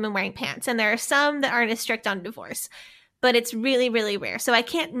strict on women wearing pants, and there are some that aren't as strict on divorce. But it's really, really rare. So I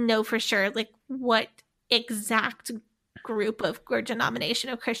can't know for sure like what exact group of or denomination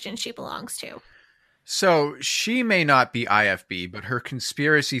of Christians she belongs to. So she may not be IFB, but her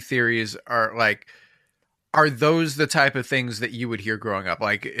conspiracy theories are those the type of things that you would hear growing up?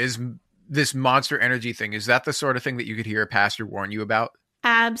 Like, is this Monster Energy thing, is that the sort of thing that you could hear a pastor warn you about?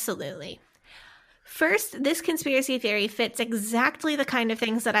 Absolutely. First, this conspiracy theory fits exactly the kind of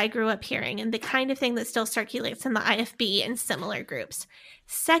things that I grew up hearing and the kind of thing that still circulates in the IFB and similar groups.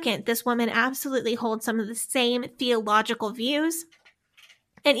 Second, this woman absolutely holds some of the same theological views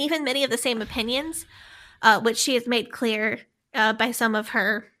and even many of the same opinions, which she has made clear by some of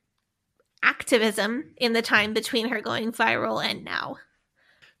her activism in the time between her going viral and now.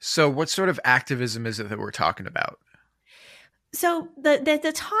 So what sort of activism is it that we're talking about? So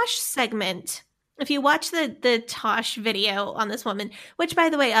the Tosh segment, if you watch the Tosh video on this woman, which by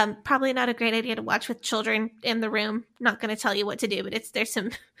the way, probably not a great idea to watch with children in the room. Not going to tell you what to do, but there's some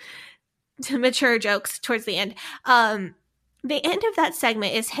mature jokes towards the end. The end of that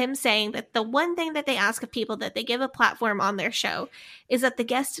segment is him saying that the one thing that they ask of people that they give a platform on their show is that the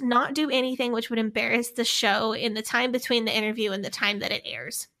guest not do anything which would embarrass the show in the time between the interview and the time that it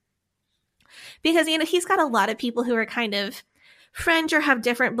airs. Because, he's got a lot of people who are kind of fringe or have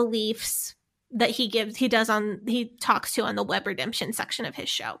different beliefs that he talks to on the web redemption section of his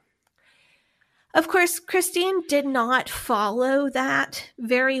show. Of course, Christine did not follow that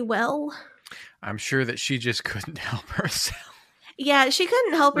very well. I'm sure that she just couldn't help herself. Yeah, she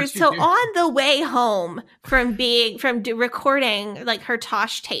couldn't help her. So on the way home from recording like her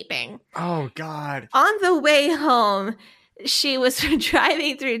Tosh taping. Oh God. On the way home, she was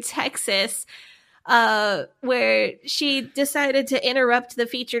driving through Texas, where she decided to interrupt the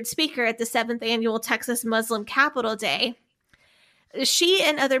featured speaker at the 7th annual Texas Muslim Capital Day. She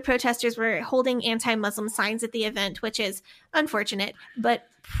and other protesters were holding anti-Muslim signs at the event, which is unfortunate, but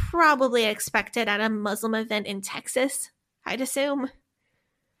probably expected at a Muslim event in Texas, I'd assume.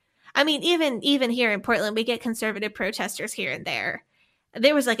 I mean, even here in Portland, we get conservative protesters here and there.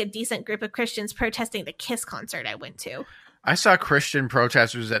 There was like a decent group of Christians protesting the Kiss concert I went to. I saw Christian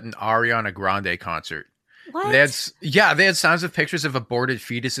protesters at an Ariana Grande concert. What? They had signs of pictures of aborted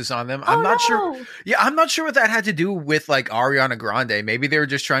fetuses on them. I'm not sure. Yeah, I'm not sure what that had to do with like Ariana Grande. Maybe they were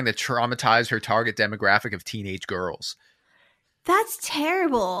just trying to traumatize her target demographic of teenage girls. That's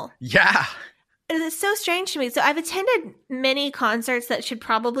terrible. Yeah. It's so strange to me. So I've attended many concerts that should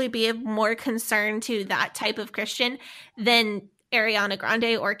probably be of more concern to that type of Christian than Ariana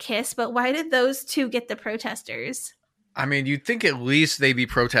Grande or Kiss. But why did those two get the protesters? I mean, you'd think at least they'd be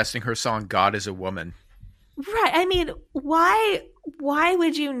protesting her song "God Is a Woman." Right. I mean, why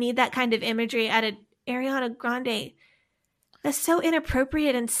would you need that kind of imagery at an Ariana Grande? That's so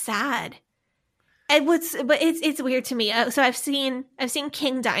inappropriate and sad. But it's weird to me. So I've seen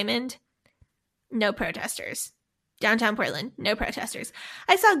King Diamond. No protesters. Downtown Portland, no protesters.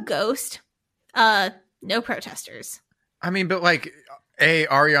 I saw Ghost, no protesters. I mean, but like,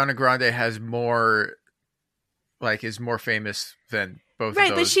 Ariana Grande has more, like, is more famous than both of those.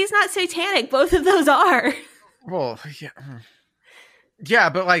 Right, but she's not satanic. Both of those are. Well, yeah. Yeah,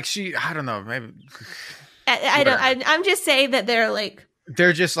 but like I don't know, maybe. I'm just saying that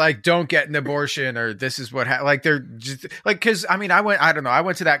they're just like, don't get an abortion, or this is what like they're just like, because I mean, I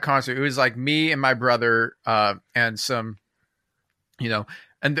went to that concert. It was like me and my brother and some,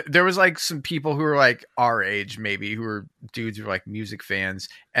 and there was like some people who were like our age, maybe, who were dudes who were like music fans,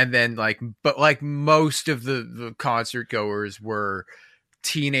 and then but most of the concert goers were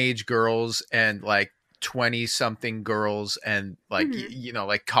teenage girls and like 20-something girls and like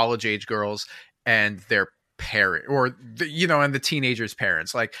like college age girls and their parent, or and the teenagers'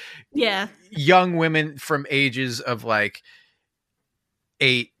 parents, like young women from ages of like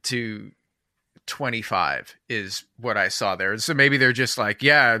 8 to 25 is what I saw there. So maybe they're just like,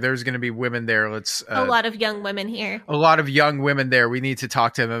 yeah, there's going to be women there. Let's a lot of young women here. A lot of young women there. We need to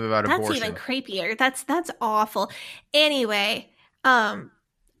talk to them about abortion. That's even creepier. That's awful. Anyway,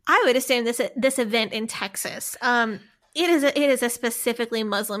 I would assume this event in Texas. It is a specifically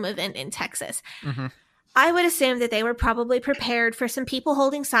Muslim event in Texas. Mm-hmm. I would assume that they were probably prepared for some people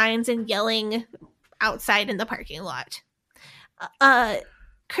holding signs and yelling outside in the parking lot.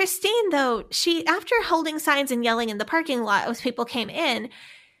 Christine, though, after holding signs and yelling in the parking lot as people came in,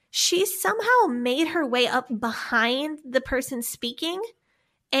 she somehow made her way up behind the person speaking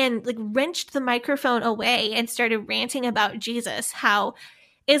and like wrenched the microphone away and started ranting about Jesus, how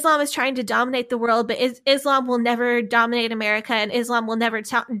Islam is trying to dominate the world, but Islam will never dominate America, and Islam will never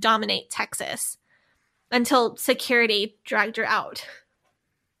dominate Texas, until security dragged her out.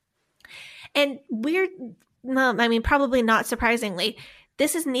 And probably not surprisingly,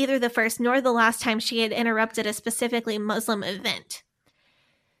 this is neither the first nor the last time she had interrupted a specifically Muslim event.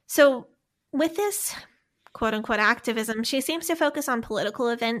 So with this quote-unquote activism, she seems to focus on political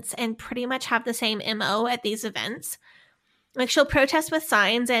events and pretty much have the same MO at these events. Like, she'll protest with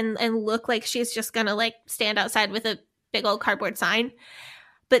signs and look like she's just gonna like stand outside with a big old cardboard sign.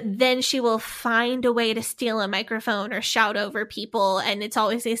 But then she will find a way to steal a microphone or shout over people. And it's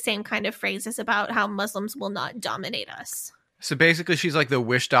always the same kind of phrases about how Muslims will not dominate us. So basically, she's like the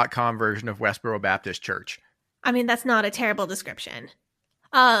Wish.com version of Westboro Baptist Church. I mean, that's not a terrible description.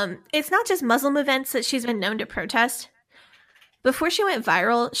 It's not just Muslim events that she's been known to protest. Before she went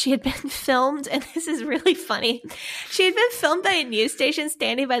viral, she had been filmed, and this is really funny. She had been filmed by a news station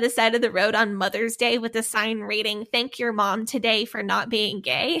standing by the side of the road on Mother's Day with a sign reading, "Thank your mom today for not being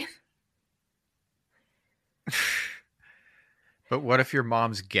gay." But what if your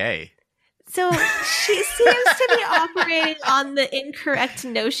mom's gay? So she seems to be operating on the incorrect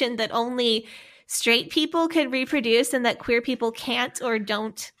notion that only straight people can reproduce and that queer people can't or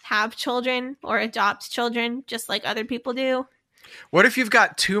don't have children or adopt children just like other people do. What if you've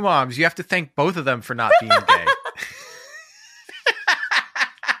got two moms? You have to thank both of them for not being gay.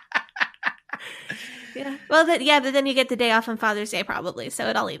 Yeah. Well, but then you get the day off on Father's Day probably, so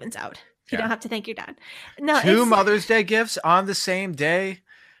it all evens out. You don't have to thank your dad. No, two Mother's Day gifts on the same day?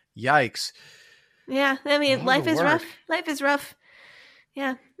 Yikes. Yeah, I mean, life is rough. Life is rough.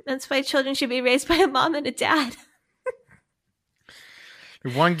 Yeah, that's why children should be raised by a mom and a dad.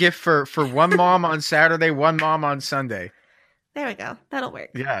 One gift for one mom on Saturday, one mom on Sunday. There we go. That'll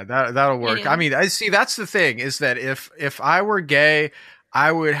work. Yeah, that'll work. Anyway. I mean, I see. That's the thing, is that if I were gay,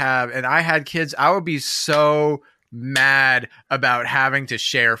 I would have, and I had kids, I would be so mad about having to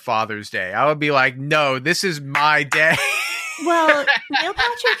share Father's Day. I would be like, no, this is my day. Well, Neil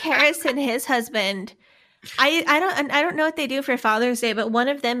Patrick Harris and his husband, I don't know what they do for Father's Day, but one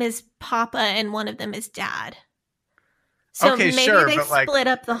of them is Papa and one of them is Dad. So okay, maybe sure, they split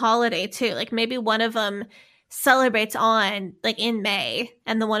up the holiday too. Like maybe one of them celebrates in May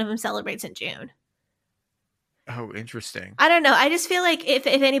and the one of them celebrates in June. Oh, interesting. I don't know. I just feel like if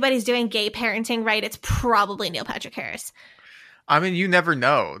anybody's doing gay parenting right, it's probably Neil Patrick Harris. I mean, you never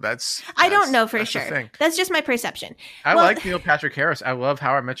know. I don't know for sure. That's just my perception. I like Neil Patrick Harris. I love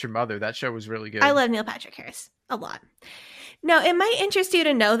How I Met Your Mother. That show was really good. I love Neil Patrick Harris a lot. Now, it might interest you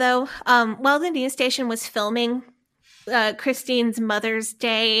to know, though, while the news station was filming Christine's Mother's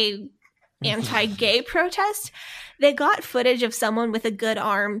Day anti-gay protest, they got footage of someone with a good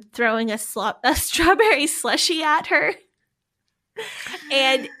arm throwing a strawberry slushie at her.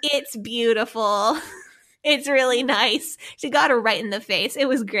 And it's beautiful. It's really nice. She got her right in the face. It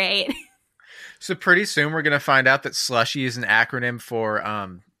was great. So pretty soon we're going to find out that SLUSHY is an acronym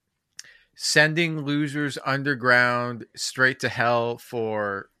for sending losers underground straight to hell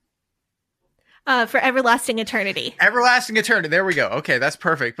for everlasting eternity. Everlasting eternity. There we go. Okay, that's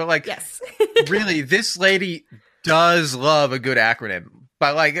perfect. But like, yes. Really, this lady does love a good acronym.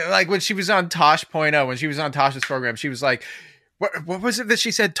 But like when she was on Tosh.0, when she was on Tosh's program, she was like, what was it that she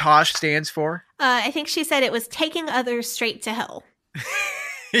said Tosh stands for? I think she said it was taking others straight to hell.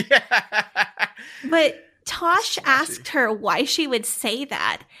 Yeah. But Tosh asked her why she would say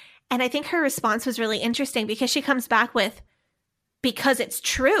that. And I think her response was really interesting because she comes back with, because it's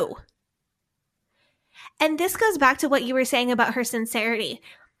true. And this goes back to what you were saying about her sincerity.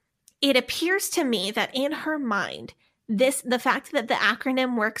 It appears to me that in her mind, the fact that the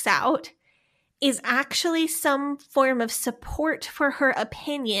acronym works out is actually some form of support for her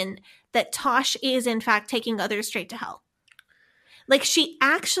opinion that Tosh is in fact taking others straight to hell. Like she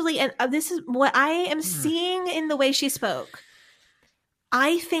actually, and this is what I am seeing in the way she spoke.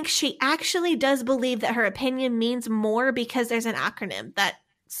 I think she actually does believe that her opinion means more because there's an acronym that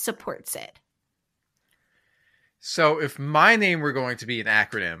supports it. So if my name were going to be an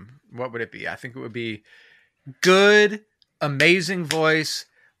acronym, what would it be? I think it would be good, amazing voice,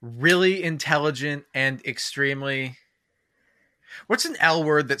 really intelligent, and extremely... What's an L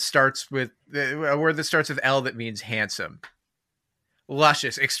word that starts with... a word that starts with L that means handsome?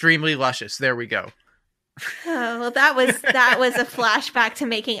 Luscious. Extremely luscious. There we go. Oh, well, that was a flashback to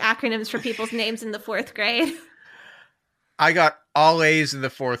making acronyms for people's names in the 4th grade. I got all A's in the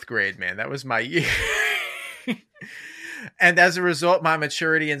 4th grade, man. That was my year. And as a result, my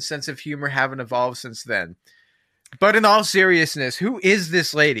maturity and sense of humor haven't evolved since then. But in all seriousness, who is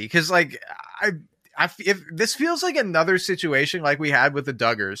this lady? Because like, if this feels like another situation like we had with the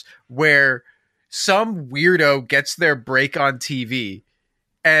Duggars, where some weirdo gets their break on TV,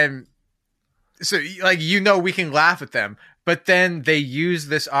 and so like we can laugh at them, but then they use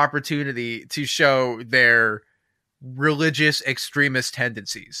this opportunity to show their religious extremist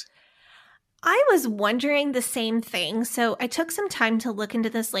tendencies. I was wondering the same thing, so I took some time to look into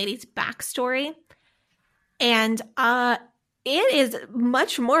this lady's backstory. And it is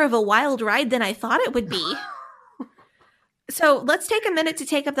much more of a wild ride than I thought it would be. So let's take a minute to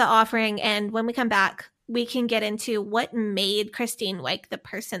take up the offering. And when we come back, we can get into what made Christine Weick the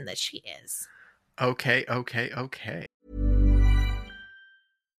person that she is. Okay.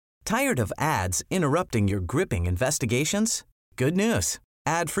 Tired of ads interrupting your gripping investigations? Good news.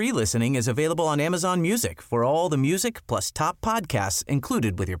 Ad-free listening is available on Amazon Music for all the music plus top podcasts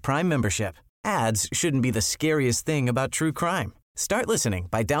included with your Prime membership. Ads shouldn't be the scariest thing about true crime. Start listening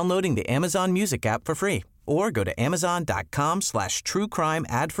by downloading the Amazon Music app for free or go to amazon.com/truecrime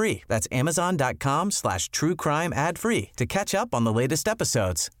ad-free. That's amazon.com/truecrime ad-free to catch up on the latest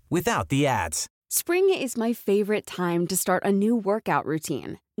episodes without the ads. Spring is my favorite time to start a new workout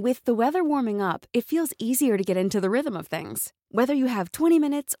routine. With the weather warming up, it feels easier to get into the rhythm of things. Whether you have 20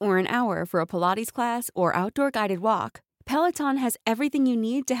 minutes or an hour for a Pilates class or outdoor guided walk, Peloton has everything you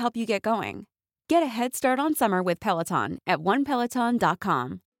need to help you get going. Get a head start on summer with Peloton at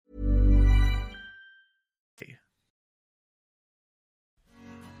onepeloton.com.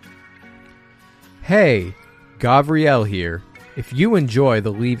 Hey, Gavriel here. If you enjoy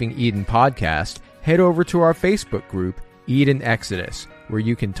the Leaving Eden podcast, head over to our Facebook group, Eden Exodus, where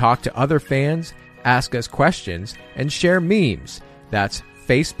you can talk to other fans, ask us questions, and share memes. That's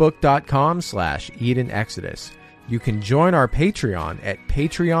facebook.com/Eden Exodus. You can join our Patreon at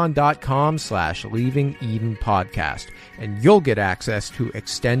patreon.com/Leaving Eden Podcast, and you'll get access to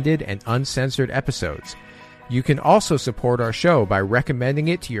extended and uncensored episodes. You can also support our show by recommending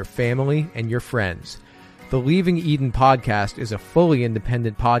it to your family and your friends. The Leaving Eden Podcast is a fully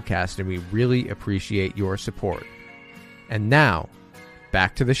independent podcast, and we really appreciate your support. And now,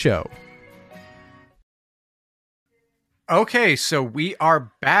 back to the show. Okay, so we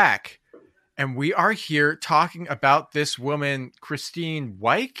are back. And we are here talking about this woman, Christine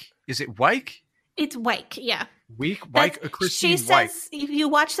Weick. Is it Weick? It's Weick, yeah. Christine she says, if you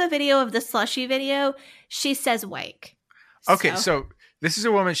watch the video of the slushy video, she says Wyke. Okay, so this is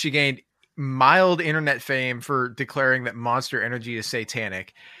a woman, she gained mild internet fame for declaring that Monster Energy is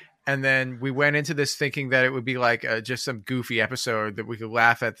satanic. And then we went into this thinking that it would be like just some goofy episode that we could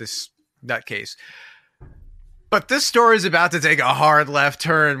laugh at this nutcase. But this story is about to take a hard left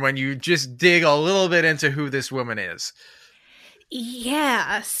turn when you just dig a little bit into who this woman is.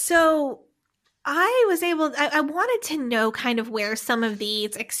 Yeah, so I wanted to know kind of where some of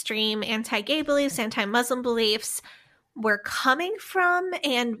these extreme anti-gay beliefs, anti-Muslim beliefs were coming from,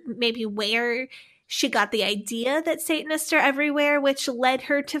 and maybe where she got the idea that Satanists are everywhere, which led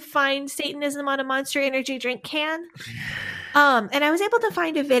her to find Satanism on a Monster Energy drink can. And I was able to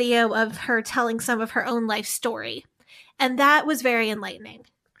find a video of her telling some of her own life story, and that was very enlightening.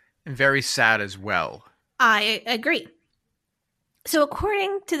 And very sad as well. I agree. So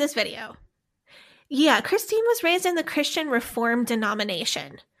according to this video, Christine was raised in the Christian Reformed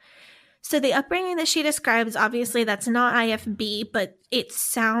denomination. So the upbringing that she describes, obviously that's not IFB, but it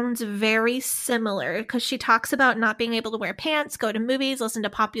sounds very similar because she talks about not being able to wear pants, go to movies, listen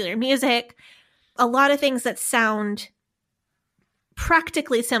to popular music, a lot of things that sound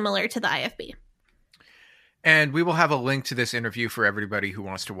practically similar to the IFB. And we will have a link to this interview for everybody who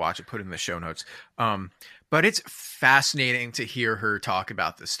wants to watch it, put in the show notes. But it's fascinating to hear her talk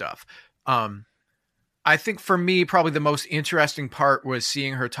about this stuff. I think for me, probably the most interesting part was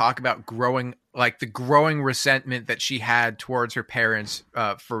seeing her talk about the growing resentment that she had towards her parents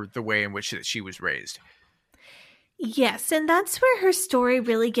for the way in which she was raised. Yes, and that's where her story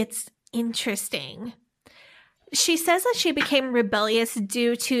really gets interesting. She says that she became rebellious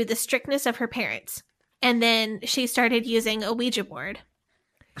due to the strictness of her parents, and then she started using a Ouija board.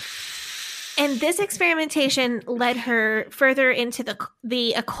 And this experimentation led her further into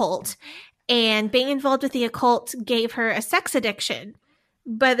the occult. And being involved with the occult gave her a sex addiction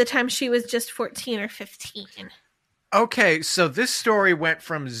by the time she was just 14 or 15. Okay, so this story went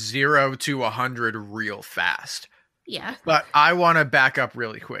from 0 to 100 real fast. Yeah. But I want to back up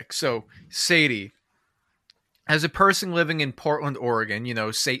really quick. So, Sadie, as a person living in Portland,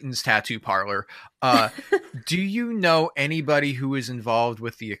 Oregon, Satan's tattoo parlor, do you know anybody who is involved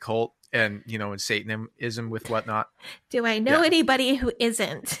with the occult? And, in Satanism with whatnot? Do I know anybody who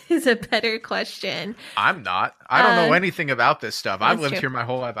isn't is a better question. I'm not. I don't know anything about this stuff. I've lived here my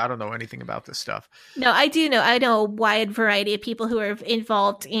whole life. I don't know anything about this stuff. No, I do know. I know a wide variety of people who are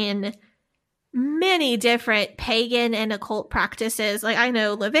involved in many different pagan and occult practices. Like, I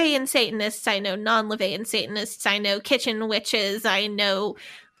know LaVeyan Satanists. I know non-LaVeyan Satanists. I know kitchen witches. I know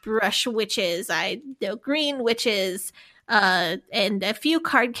brush witches. I know green witches. And a few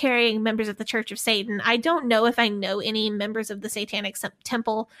card-carrying members of the Church of Satan. I don't know if I know any members of the Satanic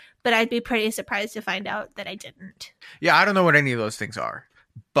Temple, but I'd be pretty surprised to find out that I didn't. Yeah, I don't know what any of those things are.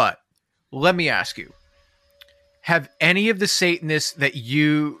 But let me ask you, have any of the Satanists that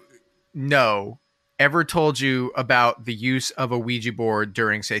you know ever told you about the use of a Ouija board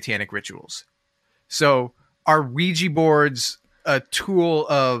during satanic rituals? So are Ouija boards a tool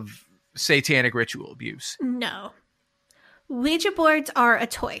of satanic ritual abuse? No. Ouija boards are a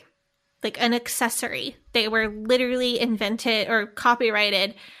toy, like an accessory. They were literally invented or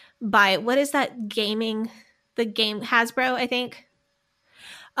copyrighted by, what is that the game Hasbro, I think.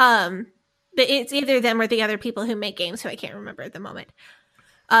 But it's either them or the other people who make games, who I can't remember at the moment.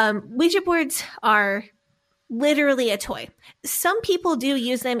 Ouija boards are literally a toy. Some people do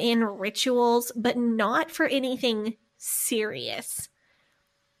use them in rituals, but not for anything serious.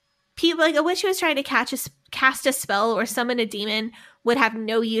 People, like a witch who was trying to cast a spell or summon a demon would have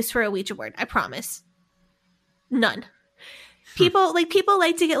no use for a Ouija board. I promise. None. People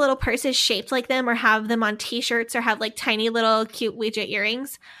like to get little purses shaped like them, or have them on t-shirts, or have like tiny little cute Ouija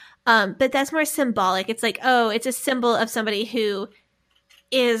earrings. But that's more symbolic. It's like, oh, it's a symbol of somebody who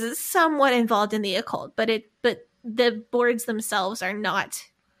is somewhat involved in the occult, but the boards themselves are not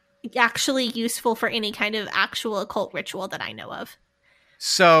actually useful for any kind of actual occult ritual that I know of.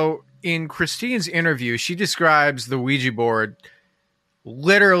 So in Christine's interview, she describes the Ouija board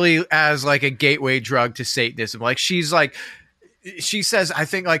literally as like a gateway drug to Satanism. Like she says, I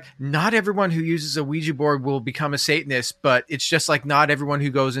think like not everyone who uses a Ouija board will become a Satanist, but it's just like not everyone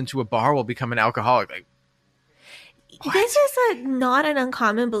who goes into a bar will become an alcoholic. Like, what? This is not an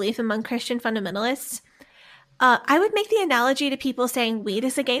uncommon belief among Christian fundamentalists. I would make the analogy to people saying weed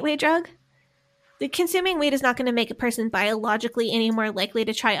is a gateway drug. Consuming weed is not going to make a person biologically any more likely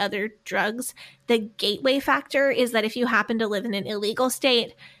to try other drugs. The gateway factor is that if you happen to live in an illegal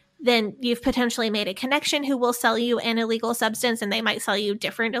state, then you've potentially made a connection who will sell you an illegal substance, and they might sell you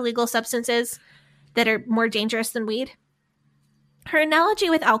different illegal substances. that are more dangerous than weed. Her analogy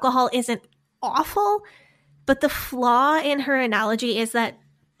with alcohol isn't awful, but the flaw in her analogy is that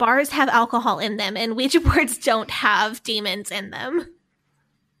bars have alcohol in them and Ouija boards don't have demons in them.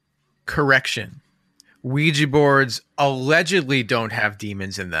 Correction. Ouija boards allegedly don't have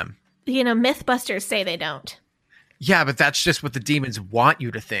demons in them. You know, Mythbusters say they don't. Yeah, but that's just what the demons want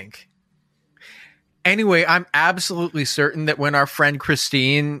you to think. Anyway, I'm absolutely certain that when our friend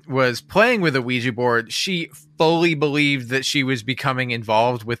Christine was playing with a Ouija board, she fully believed that she was becoming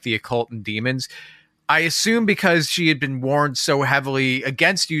involved with the occult and demons. I assume because she had been warned so heavily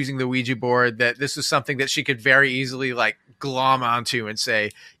against using the Ouija board that this was something that she could very easily like glom onto and say,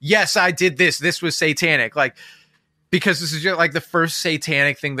 yes, I did this. This was satanic. Like, because this is just like the first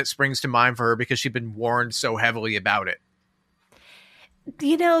satanic thing that springs to mind for her because she'd been warned so heavily about it.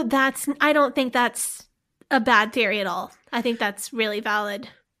 You know, I don't think that's a bad theory at all. I think that's really valid.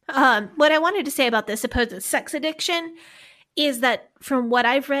 What I wanted to say about this supposed sex addiction is that from what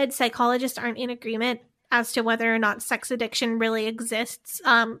I've read, psychologists aren't in agreement as to whether or not sex addiction really exists,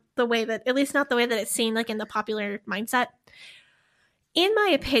 the way that, at least not the way that it's seen like in the popular mindset. In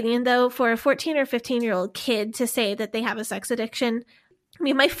my opinion, though, for a 14 or 15-year-old kid to say that they have a sex addiction, I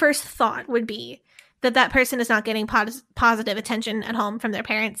mean, my first thought would be that that person is not getting positive attention at home from their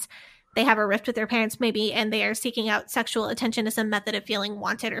parents. They have a rift with their parents, maybe, and they are seeking out sexual attention as a method of feeling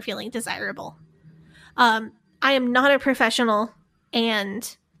wanted or feeling desirable. I am not a professional,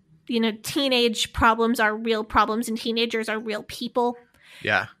 and, you know, teenage problems are real problems, and teenagers are real people.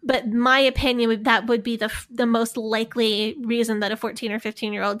 Yeah. But my opinion, that would be the most likely reason that a 14 or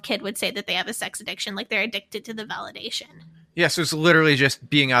 15-year-old kid would say that they have a sex addiction, like they're addicted to the validation. Yeah, so it's literally just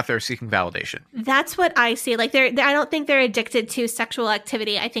being out there seeking validation. That's what I see. Like, I don't think they're addicted to sexual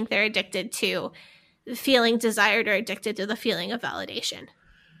activity. I think they're addicted to feeling desired or addicted to the feeling of validation.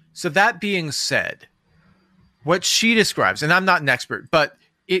 So that being said, what she describes, and I'm not an expert, but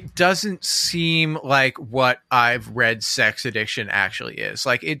it doesn't seem like what I've read sex addiction actually is.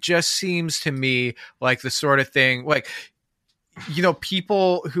 Like, it just seems to me like the sort of thing, like, you know,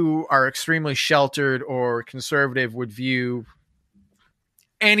 people who are extremely sheltered or conservative would view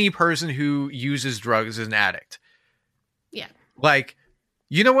any person who uses drugs as an addict. Yeah. Like,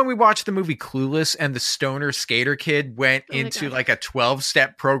 you know, when we watched the movie Clueless and the stoner skater kid went into like a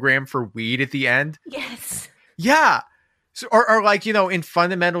 12-step program for weed at the end? Yes. Yeah. So, or like, you know, in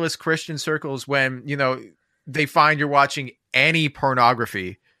fundamentalist Christian circles, when, you know, they find you're watching any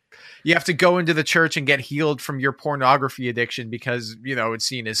pornography, you have to go into the church and get healed from your pornography addiction because, you know, it's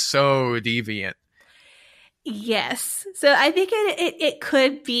seen as so deviant. Yes. So I think it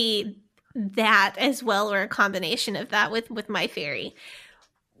could be that as well, or a combination of that with my theory.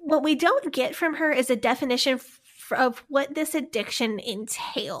 What we don't get from her is a definition of what this addiction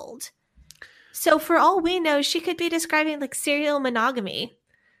entailed. So for all we know, she could be describing like serial monogamy.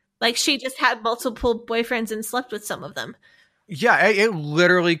 Like she just had multiple boyfriends and slept with some of them. Yeah, it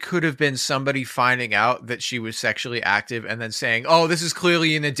literally could have been somebody finding out that she was sexually active and then saying, oh, this is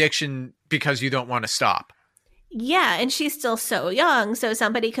clearly an addiction because you don't want to stop. Yeah, and she's still so young, so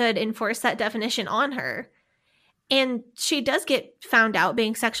somebody could enforce that definition on her. And she does get found out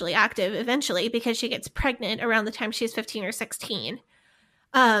being sexually active eventually because she gets pregnant around the time she's 15 or 16.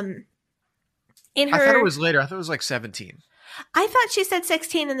 I thought it was later. I thought it was like 17. I thought she said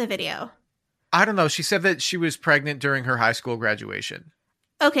 16 in the video. I don't know. She said that she was pregnant during her high school graduation.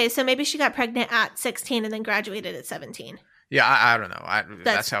 Okay, so maybe she got pregnant at 16 and then graduated at 17. Yeah, I don't know.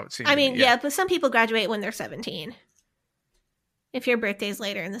 That's how it seems. I mean, yeah, but some people graduate when they're 17. If your birthday's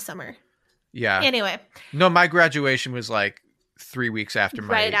later in the summer. Yeah. Anyway. No, my graduation was like 3 weeks after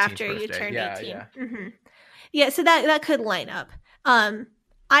my 18th right after birthday. You turned 18. Yeah. Mm-hmm. Yeah, so that could line up.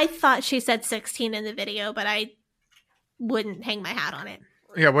 I thought she said 16 in the video, but I wouldn't hang my hat on it.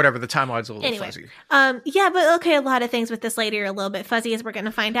 Yeah, whatever. The timeline's a little fuzzy. Yeah, but okay, a lot of things with this lady are a little bit fuzzy, as we're going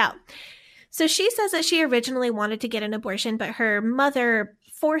to find out. So she says that she originally wanted to get an abortion, but her mother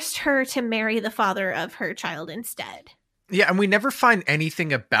forced her to marry the father of her child instead. Yeah, and we never find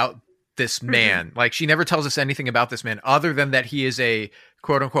anything about this man. Mm-hmm. Like, she never tells us anything about this man other than that he is a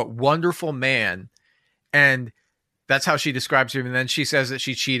quote-unquote wonderful man, and that's how she describes him. And then she says that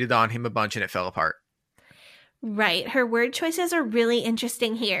she cheated on him a bunch and it fell apart. Right. Her word choices are really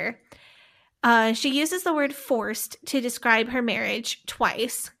interesting here. She uses the word forced to describe her marriage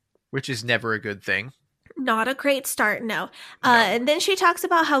twice. Which is never a good thing. Not a great start, no. And then she talks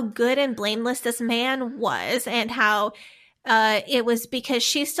about how good and blameless this man was and how it was because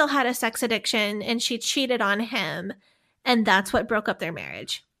she still had a sex addiction and she cheated on him. And that's what broke up their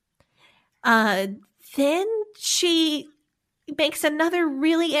marriage. Then she makes another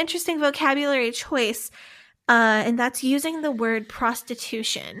really interesting vocabulary choice, and that's using the word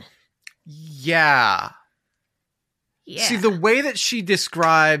prostitution. Yeah. Yeah. See, the way that she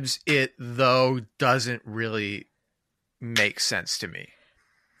describes it, though, doesn't really make sense to me.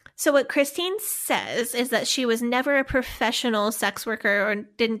 So what Christine says is that she was never a professional sex worker or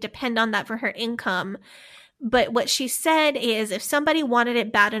didn't depend on that for her income. But what she said is if somebody wanted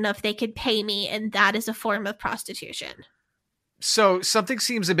it bad enough, they could pay me, and that is a form of prostitution. So something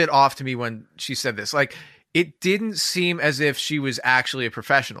seems a bit off to me when she said this. Like, it didn't seem as if she was actually a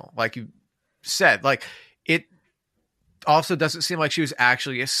professional, like you said. Like, it also doesn't seem like she was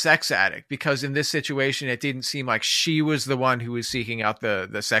actually a sex addict, because in this situation, it didn't seem like she was the one who was seeking out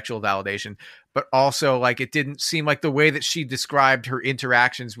the sexual validation, but also like it didn't seem like the way that she described her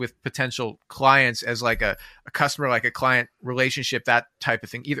interactions with potential clients as like a customer, like a client relationship, that type of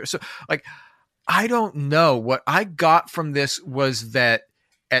thing either. So like, I don't know. What I got from this was that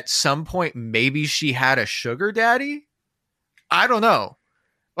at some point, maybe she had a sugar daddy. I don't know.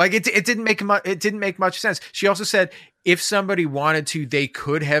 Like it didn't make much sense. She also said if somebody wanted to, they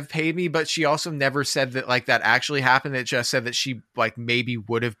could have paid me, but she also never said that like that actually happened. It just said that she like maybe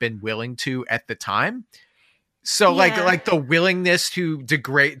would have been willing to at the time. So like the willingness to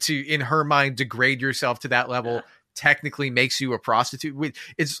degrade, to in her mind degrade yourself to that level technically makes you a prostitute.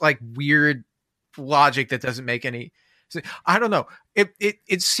 It's like weird logic that doesn't make any. I don't know.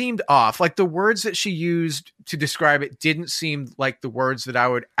 It seemed off. Like the words that she used to describe it didn't seem like the words that I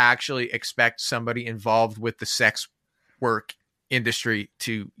would actually expect somebody involved with the sex work industry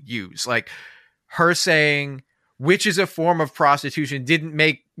to use. Like her saying, which is a form of prostitution, didn't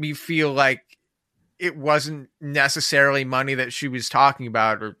make me feel like it wasn't necessarily money that she was talking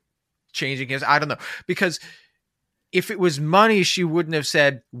about or changing his. I don't know. Because if it was money, she wouldn't have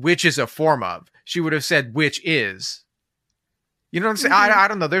said, which is a form of. She would have said, which is. You know what I'm saying? Mm-hmm. I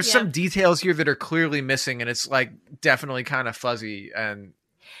don't know. There's some details here that are clearly missing, and it's like definitely kind of fuzzy, and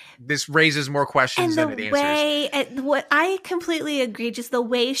this raises more questions than it answers. What I completely agree, just the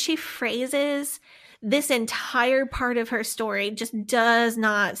way she phrases this entire part of her story just does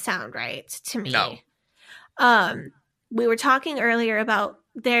not sound right to me. No. We were talking earlier about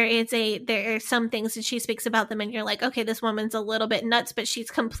there are some things that she speaks about them, and you're like, okay, this woman's a little bit nuts, but she's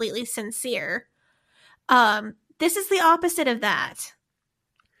completely sincere. This is the opposite of that.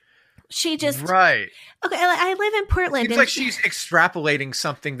 She just right. Okay, I live in Portland. It's like she's extrapolating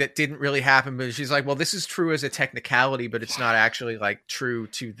something that didn't really happen, but she's like, "Well, this is true as a technicality, but it's not actually like true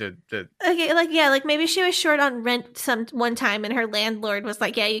to the." Okay, like maybe she was short on rent one time, and her landlord was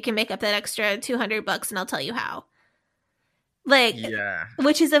like, "Yeah, you can make up that extra $200, and I'll tell you how." Like, yeah,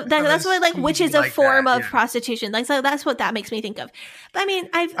 which is that's what like which is a form of prostitution. Like, so that's what that makes me think of. But I mean,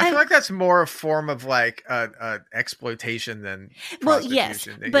 I feel like that's more a form of like exploitation than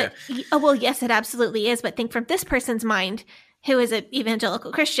prostitution. Well, yes, it absolutely is. But think from this person's mind, who is an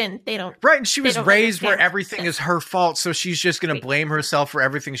evangelical Christian, they don't right. And she was raised where everything is her fault, so she's just going to blame herself for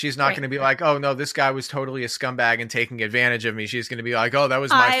everything. She's not going to be like, "Oh no, this guy was totally a scumbag and taking advantage of me." She's going to be like, "Oh, that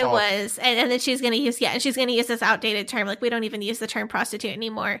was my fault." And then she's going to use and she's going to use this outdated term. Like we don't even use the term prostitute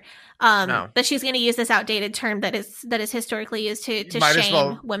anymore. But she's going to use this outdated term that is historically used to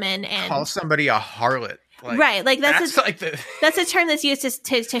shame women and call somebody a harlot. Like, right, like that's a term that's used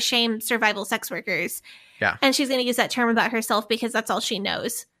to shame survival sex workers. Yeah. And she's going to use that term about herself because that's all she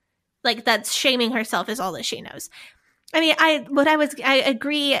knows. Like that's shaming herself is all that she knows. I mean, I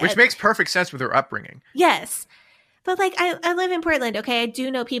agree. Which makes perfect sense with her upbringing. Yes. But like, I live in Portland. Okay. I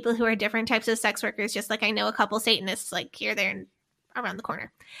do know people who are different types of sex workers, just like I know a couple Satanists like here, there, and around the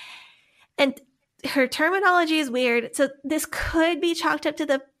corner. And her terminology is weird. So this could be chalked up to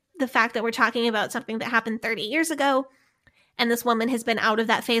the fact that we're talking about something that happened 30 years ago. And this woman has been out of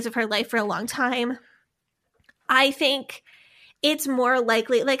that phase of her life for a long time. I think it's more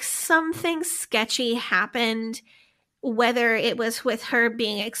likely like something sketchy happened, whether it was with her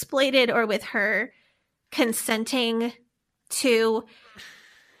being exploited or with her consenting to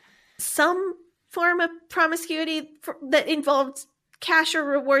some form of promiscuity that involved cash or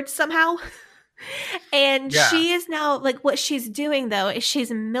rewards somehow. And she is now like what she's doing, though, is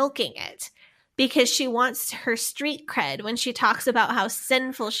she's milking it because she wants her street cred when she talks about how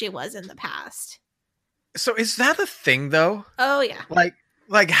sinful she was in the past. So is that a thing, though? Oh, yeah.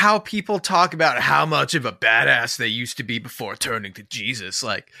 Like how people talk about how much of a badass they used to be before turning to Jesus.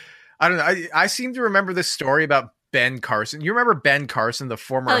 Like, I don't know. I seem to remember this story about Ben Carson. You remember Ben Carson, the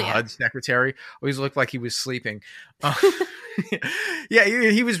former HUD secretary? Always looked like he was sleeping. Yeah,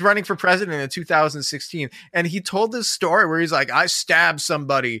 he was running for president in 2016. And he told this story where he's like, I stabbed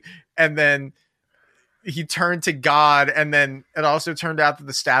somebody. And then he turned to God, and then it also turned out that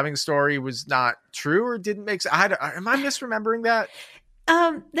the stabbing story was not true or didn't make sense. Am I misremembering that?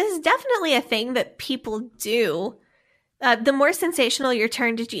 This is definitely a thing that people do. The more sensational your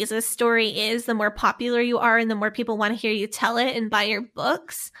turn to Jesus story is, the more popular you are and the more people want to hear you tell it and buy your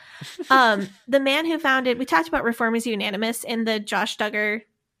books. The man who founded, we talked about Reform is Unanimous in the Josh Duggar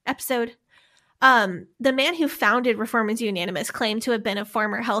episode. The man who founded Reform is Unanimous claimed to have been a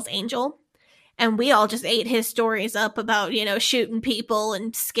former Hell's Angel. And we all just ate his stories up about, shooting people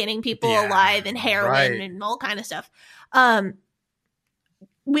and skinning people alive and heroin and all kind of stuff.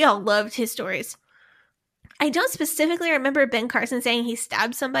 We all loved his stories. I don't specifically remember Ben Carson saying he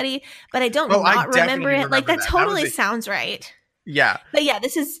stabbed somebody, but I don't remember it. Like that totally sounds right. Yeah. But yeah,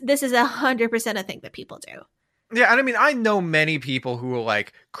 this is 100% a thing that people do. Yeah, and I mean, I know many people who will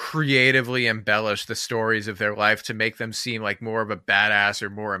like creatively embellish the stories of their life to make them seem like more of a badass or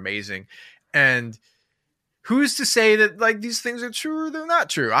more amazing. And who's to say that like these things are true or they're not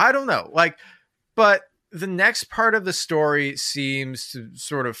true? I don't know. Like, but the next part of the story seems to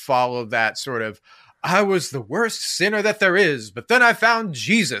sort of follow that sort of I was the worst sinner that there is, but then I found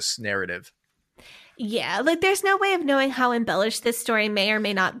Jesus narrative. Yeah, like there's no way of knowing how embellished this story may or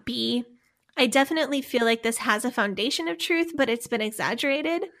may not be. I definitely feel like this has a foundation of truth, but it's been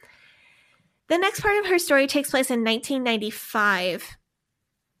exaggerated. The next part of her story takes place in 1995.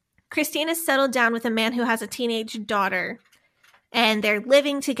 Christine is settled down with a man who has a teenage daughter, and they're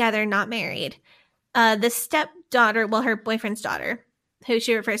living together, not married. The stepdaughter, well, her boyfriend's daughter, who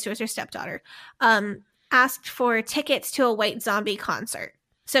she refers to as her stepdaughter, asked for tickets to a White Zombie concert.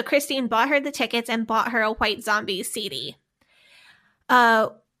 So Christine bought her the tickets and bought her a White Zombie CD.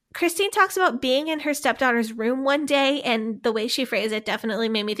 Christine talks about being in her stepdaughter's room one day, and the way she phrased it definitely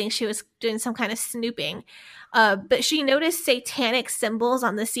made me think she was doing some kind of snooping. But she noticed satanic symbols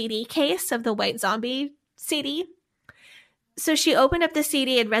on the CD case of the White Zombie CD. So she opened up the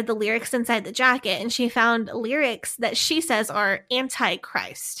CD and read the lyrics inside the jacket, and she found lyrics that she says are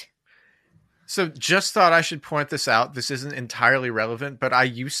anti-Christ. So just thought I should point this out. This isn't entirely relevant, but I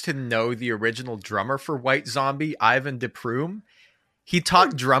used to know the original drummer for White Zombie, Ivan DePrume. He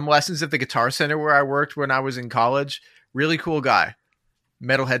taught drum lessons at the Guitar Center where I worked when I was in college. Really cool guy.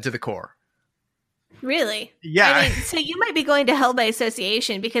 Metalhead to the core. Really? Yeah. I mean, so you might be going to hell by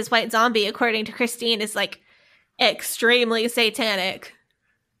association, because White Zombie, according to Christine, is like extremely satanic.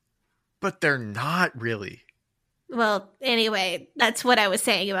 But they're not really. Well, anyway, that's what I was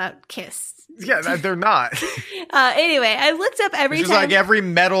saying about Kiss. Yeah, they're not. Anyway, I looked up every time. Like every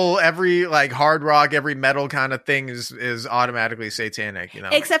metal, every like hard rock, every metal kind of thing is automatically satanic,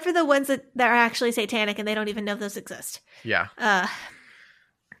 Except for the ones that are actually satanic and they don't even know those exist. Yeah.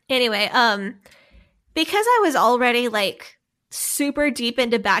 Anyway, because I was already like super deep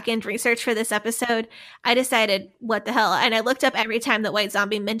into back-end research for this episode, I decided, what the hell? And I looked up every time that White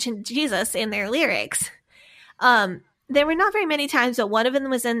Zombie mentioned Jesus in their lyrics. There were not very many times, but one of them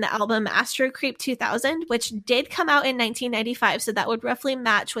was in the album Astro Creep 2000, which did come out in 1995, so that would roughly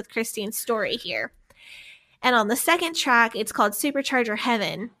match with Christine's story here. And on the second track, it's called Supercharger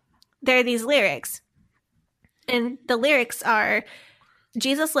Heaven. There are these lyrics. And the lyrics are,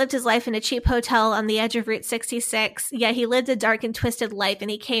 Jesus lived his life in a cheap hotel on the edge of Route 66. Yeah, he lived a dark and twisted life,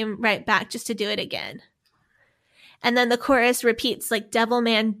 and he came right back just to do it again. And then the chorus repeats like, devil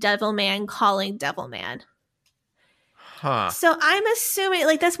man, calling devil man. Huh. So I'm assuming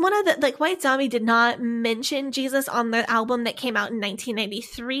like that's one of the, like, White Zombie did not mention Jesus on the album that came out in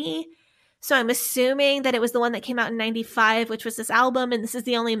 1993. So I'm assuming that it was the one that came out in 95, which was this album. And this is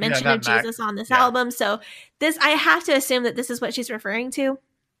the only mention of Jesus on this album. So I have to assume that this is what she's referring to.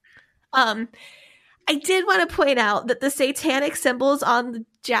 I did want to point out that the satanic symbols on the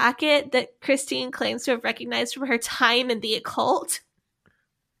jacket that Christine claims to have recognized from her time in the occult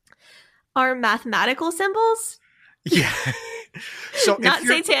are mathematical symbols. Yeah. So not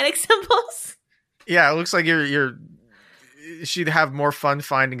satanic symbols. Yeah, it looks like she'd have more fun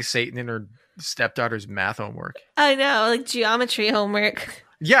finding Satan in her stepdaughter's math homework. I know, like geometry homework.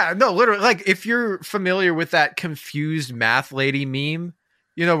 Yeah, no, literally, like if you're familiar with that confused math lady meme,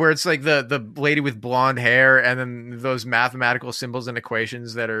 where it's like the lady with blonde hair and then those mathematical symbols and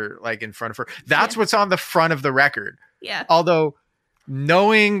equations that are like in front of her. That's what's on the front of the record. Yeah. Although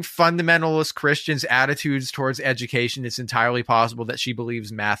knowing fundamentalist Christians' attitudes towards education, it's entirely possible that she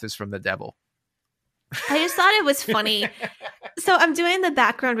believes math is from the devil. I just thought it was funny. So I'm doing the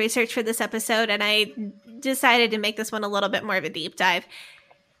background research for this episode, and I decided to make this one a little bit more of a deep dive.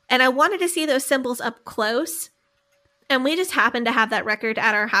 And I wanted to see those symbols up close. And we just happened to have that record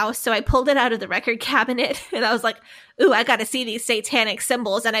at our house. So I pulled it out of the record cabinet and I was like, ooh, I got to see these satanic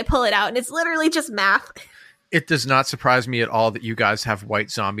symbols. And I pull it out and it's literally just math. It does not surprise me at all that you guys have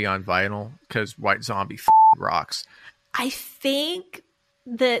White Zombie on vinyl, because White Zombie rocks. I think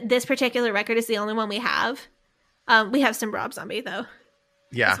that this particular record is the only one we have. We have some Rob Zombie, though.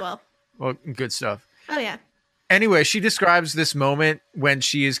 Yeah. As well. Well, good stuff. Oh, yeah. Anyway, she describes this moment when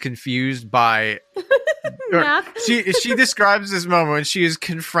she is confused by... she describes this moment when she is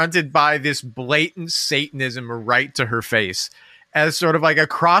confronted by this blatant Satanism right to her face as sort of like a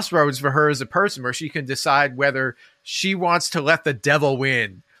crossroads for her as a person, where she can decide whether she wants to let the devil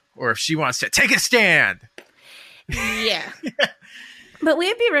win or if she wants to take a stand. Yeah. But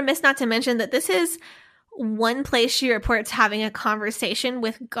we'd be remiss not to mention that this is one place she reports having a conversation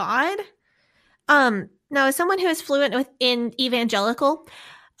with God. Now, as someone who is fluent in evangelical,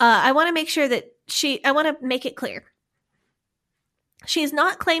 I want to make sure that I want to make it clear. She is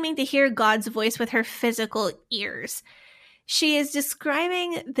not claiming to hear God's voice with her physical ears. She is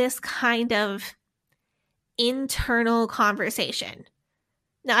describing this kind of internal conversation.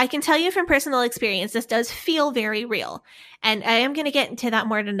 Now, I can tell you from personal experience, this does feel very real. And I am going to get into that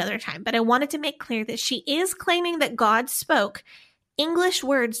more at another time. But I wanted to make clear that she is claiming that God spoke English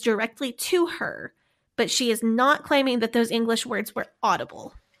words directly to her. But she is not claiming that those English words were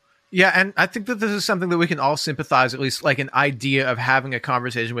audible. Yeah, and I think that this is something that we can all sympathize, at least like an idea of having a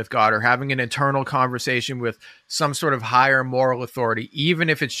conversation with God or having an internal conversation with some sort of higher moral authority, even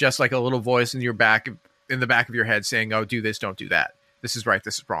if it's just like a little voice in the back of your head saying, oh, do this, don't do that. This is right,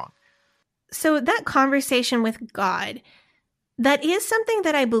 this is wrong. So that conversation with God, that is something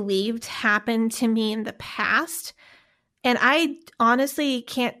that I believed happened to me in the past. And I honestly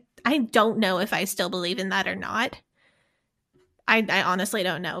I don't know if I still believe in that or not. I honestly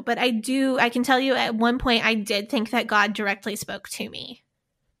don't know. But I can tell you at one point I did think that God directly spoke to me.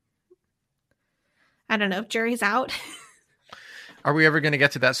 I don't know, jury's out. Are we ever going to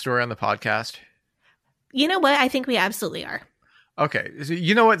get to that story on the podcast? You know what? I think we absolutely are. Okay. So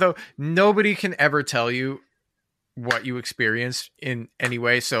you know what, though? Nobody can ever tell you what you experienced in any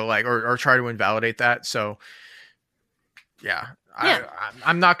way. So like, or try to invalidate that. So yeah.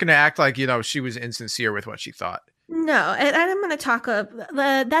 I'm not going to act like, she was insincere with what she thought. No, and I'm going to talk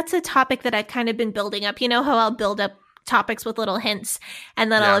that's a topic that I've kind of been building up. You know how I'll build up topics with little hints and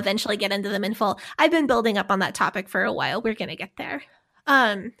then I'll eventually get into them in full. I've been building up on that topic for a while. We're going to get there.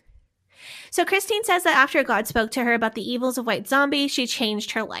 So Christine says that after God spoke to her about the evils of White Zombie, she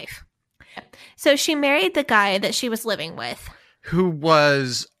changed her life. So she married the guy that she was living with. Who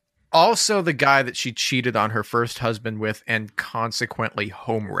was also the guy that she cheated on her first husband with and consequently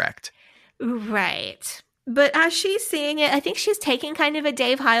home wrecked. Right. But as she's seeing it, I think she's taking kind of a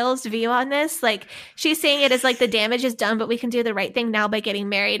Dave Hiles view on this. Like, she's seeing it as like the damage is done, but we can do the right thing now by getting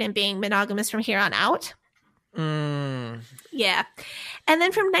married and being monogamous from here on out. Yeah. And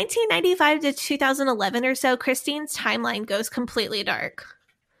then from 1995 to 2011 or so, Christine's timeline goes completely dark.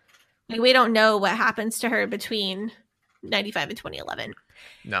 Like, we don't know what happens to her between 95 and 2011.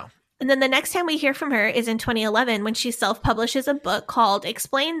 No. And then the next time we hear from her is in 2011 when she self-publishes a book called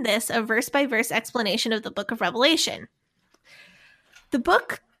Explain This, a verse-by-verse explanation of the Book of Revelation. The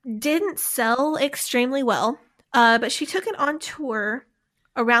book didn't sell extremely well, but she took it on tour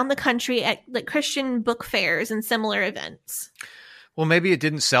around the country at like Christian book fairs and similar events. Well, maybe it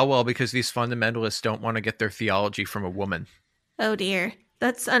didn't sell well because these fundamentalists don't want to get their theology from a woman. Oh dear.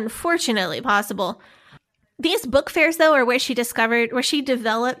 That's unfortunately possible. These book fairs, though, are where she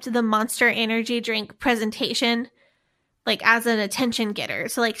developed the Monster Energy drink presentation, like as an attention getter.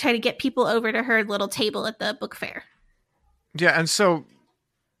 So like try to get people over to her little table at the book fair. Yeah. And so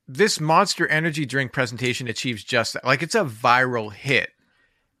this Monster Energy drink presentation achieves just that. Like, it's a viral hit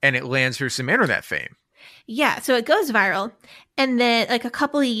and it lands her some internet fame. Yeah. So it goes viral. And then like a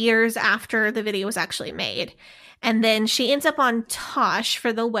couple of years after the video was actually made. And then she ends up on Tosh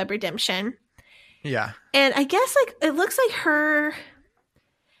for the web redemption. Yeah. And I guess like it looks like her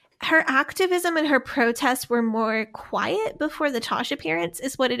activism and her protests were more quiet before the Tosh appearance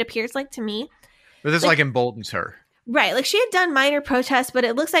is what it appears like to me. But this like emboldens her. Right. Like she had done minor protests, but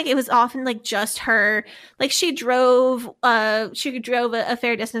it looks like it was often like just her. Like she drove a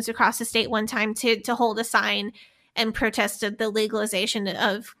fair distance across the state one time to hold a sign and protested the legalization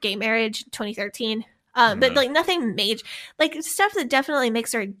of gay marriage in 2013. But like nothing major, like stuff that definitely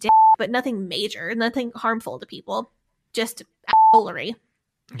makes her a dick, but nothing major, nothing harmful to people, just assholery.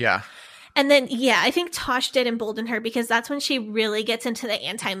 Yeah. And then, yeah, I think Tosh did embolden her because that's when she really gets into the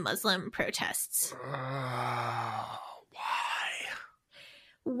anti-Muslim protests. Why?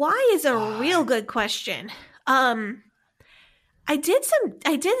 Why is a real good question. as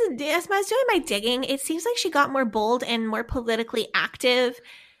I was doing my digging, it seems like she got more bold and more politically active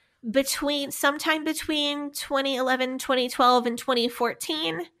sometime between 2011, 2012, and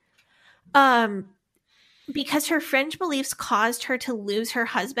 2014. Because her fringe beliefs caused her to lose her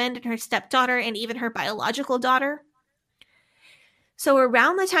husband and her stepdaughter and even her biological daughter. So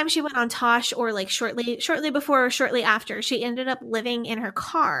around the time she went on Tosh, or like shortly before or shortly after, she ended up living in her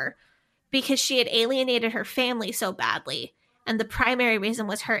car because she had alienated her family so badly. And the primary reason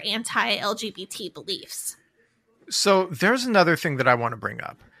was her anti-LGBT beliefs. So there's another thing that I want to bring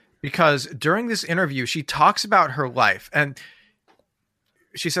up, because during this interview, she talks about her life, and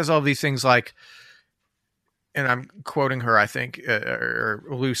she says all these things like, and I'm quoting her, I think, or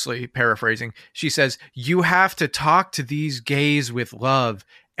loosely paraphrasing. She says, "You have to talk to these gays with love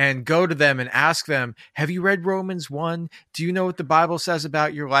and go to them and ask them, have you read Romans 1? Do you know what the Bible says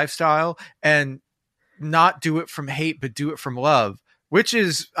about your lifestyle? And not do it from hate, but do it from love." Which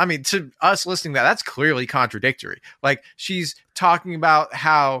is, I mean, to us listening to that, that's clearly contradictory. Like, she's talking about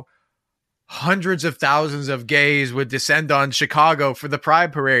how hundreds of thousands of gays would descend on Chicago for the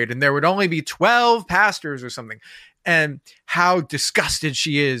Pride Parade, and there would only be 12 pastors or something, and how disgusted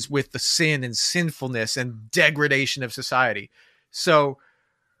she is with the sin and sinfulness and degradation of society. So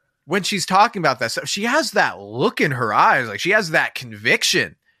when she's talking about that stuff, she has that look in her eyes, like she has that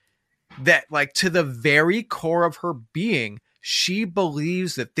conviction that, like, to the very core of her being, she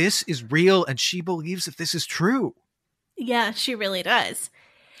believes that this is real and she believes that this is true. Yeah, she really does.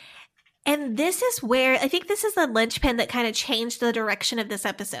 And this is where, I think this is the linchpin that kind of changed the direction of this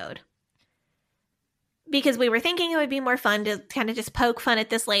episode. Because we were thinking it would be more fun to kind of just poke fun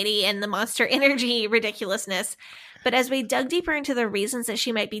at this lady and the Monster Energy ridiculousness. But as we dug deeper into the reasons that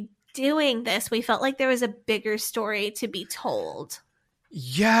she might be doing this, we felt like there was a bigger story to be told.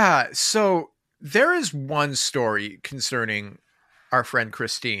 Yeah, so there is one story concerning our friend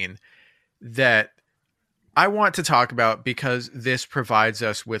Christine that I want to talk about, because this provides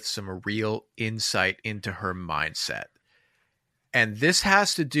us with some real insight into her mindset. And this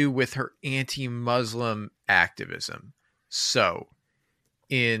has to do with her anti-Muslim activism. So,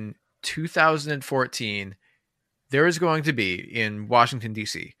 in 2014, there is going to be, in Washington,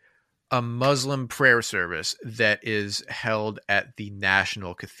 D.C., a Muslim prayer service that is held at the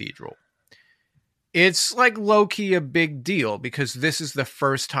National Cathedral. It's like low-key a big deal, because this is the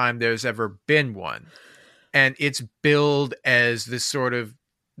first time there's ever been one. And it's billed as this sort of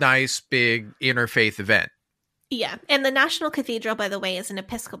nice, big interfaith event. Yeah. And the National Cathedral, by the way, is an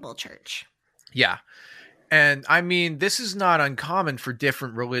Episcopal church. Yeah. And I mean, this is not uncommon for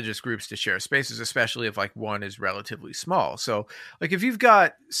different religious groups to share spaces, especially if like one is relatively small. So like if you've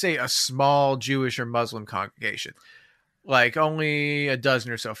got, say, a small Jewish or Muslim congregation, like only a dozen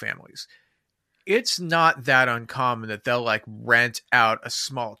or so families, it's not that uncommon that they'll like rent out a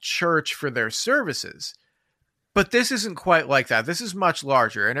small church for their services. But this isn't quite like that. This is much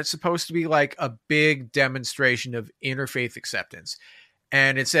larger, and it's supposed to be like a big demonstration of interfaith acceptance.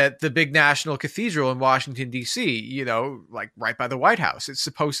 And it's at the big National Cathedral in Washington, D.C., you know, like right by the White House. It's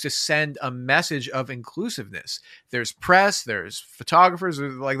supposed to send a message of inclusiveness. There's press, there's photographers,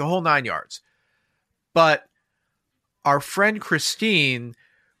 like the whole 9 yards. But our friend Christine,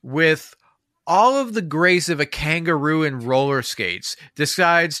 with all of the grace of a kangaroo in roller skates,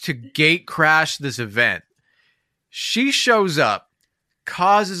 decides to gate crash this event. She shows up,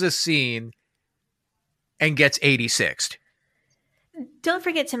 causes a scene, and gets 86'd. Don't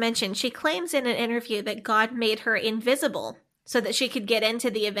forget to mention, she claims in an interview that God made her invisible so that she could get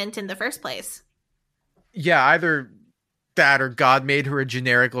into the event in the first place. Yeah, either that or God made her a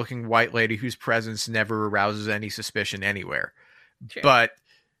generic-looking white lady whose presence never arouses any suspicion anywhere. True. But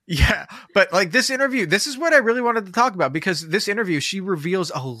yeah, but like this interview, this is what I really wanted to talk about, because this interview, she reveals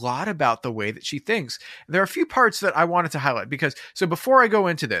a lot about the way that she thinks. There are a few parts that I wanted to highlight, because so before I go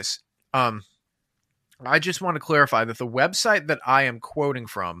into this, I just want to clarify that the website that I am quoting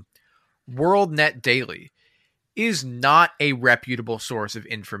from, WorldNet Daily, is not a reputable source of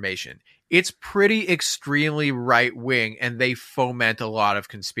information. It's pretty extremely right-wing, and they foment a lot of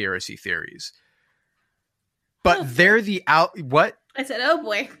conspiracy theories. But they're the what? I said, oh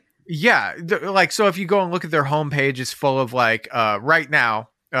boy. Yeah, like, so if you go and look at their homepage, it's full of like, right now,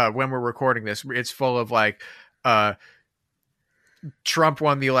 when we're recording this, it's full of like, Trump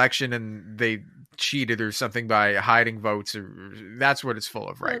won the election and they cheated or something by hiding votes, or that's what it's full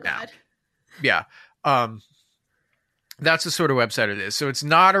of right now. Yeah. That's the sort of website it is. So it's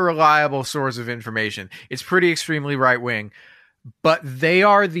not a reliable source of information. It's pretty extremely right wing, but they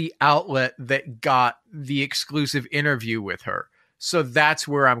are the outlet that got the exclusive interview with her. So that's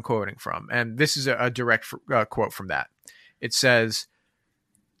where I'm quoting from. And this is a direct quote from that. It says,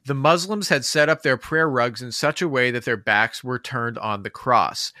 the Muslims had set up their prayer rugs in such a way that their backs were turned on the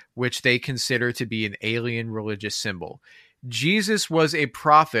cross, which they consider to be an alien religious symbol. Jesus was a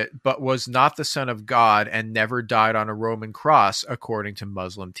prophet, but was not the Son of God and never died on a Roman cross, according to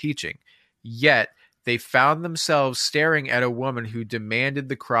Muslim teaching. Yet, they found themselves staring at a woman who demanded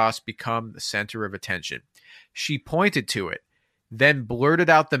the cross become the center of attention. She pointed to it, then blurted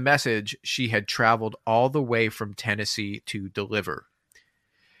out the message she had traveled all the way from Tennessee to deliver.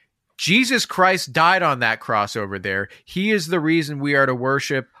 Jesus Christ died on that cross over there. He is the reason we are to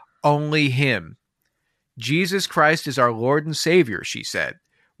worship only him. Jesus Christ is our Lord and Savior, she said.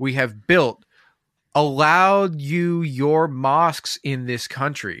 We have allowed you your mosques in this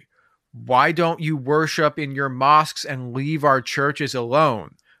country. Why don't you worship in your mosques and leave our churches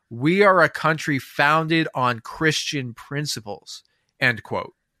alone? We are a country founded on Christian principles. End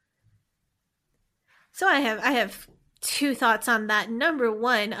quote. So I have two thoughts on that. Number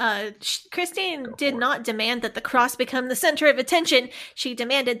one, Christine did not demand that the cross become the center of attention. She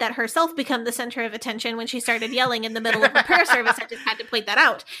demanded that herself become the center of attention when she started yelling in the middle of a prayer service. I just had to point that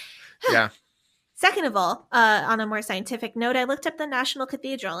out. Yeah. Second of all, on a more scientific note, I looked up the National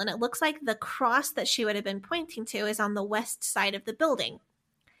Cathedral, and it looks like the cross that she would have been pointing to is on the west side of the building.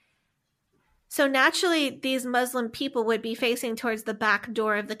 So naturally, these Muslim people would be facing towards the back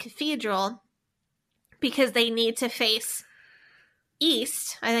door of the cathedral because they need to face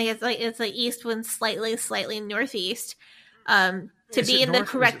east. I think it's like east when slightly northeast to be in the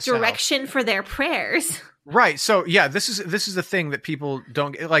correct direction for their prayers. Right. So yeah, this is the thing that people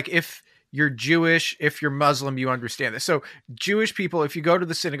don't get. Like, if you're Jewish, if you're Muslim, you understand this. So Jewish people, if you go to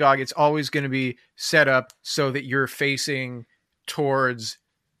the synagogue, it's always going to be set up so that you're facing towards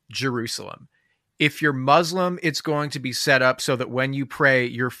Jerusalem. If you're Muslim, it's going to be set up so that when you pray,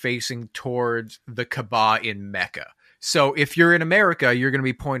 you're facing towards the Kaaba in Mecca. So if you're in America, you're going to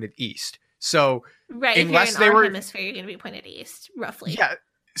be pointed east. So right, unless if you're in our hemisphere, you're going to be pointed east, roughly. Yeah.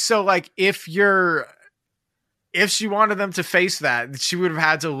 So like if she wanted them to face that, she would have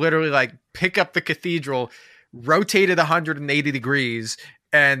had to literally like pick up the cathedral, rotate it 180 degrees,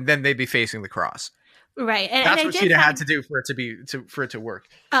 and then they'd be facing the cross. Right. That's what she'd have had to do for it to work.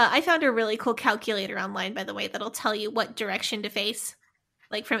 I found a really cool calculator online, by the way, that'll tell you what direction to face,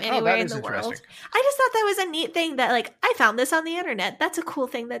 like from anywhere in the world. I just thought that was a neat thing that, like, I found this on the internet. That's a cool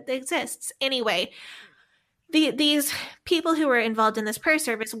thing that exists. Anyway, these people who were involved in this prayer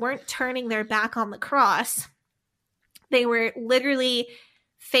service weren't turning their back on the cross. They were literally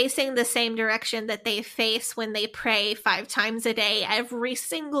facing the same direction that they face when they pray 5 times a day, every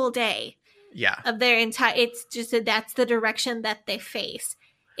single day. Yeah. Of their entire, it's just that that's the direction that they face.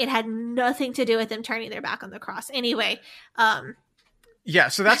 It had nothing to do with them turning their back on the cross. Anyway, yeah,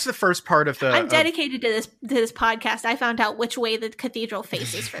 so that's the first part of the. I'm dedicated to this podcast. I found out which way the cathedral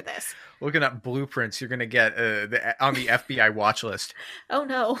faces for this. Looking at blueprints, you're going to get on the FBI watch list. Oh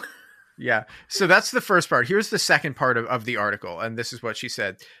no. Yeah, so that's the first part. Here's the second part of the article, and this is what she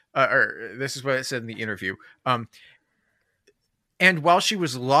said, or this is what it said in the interview. And while she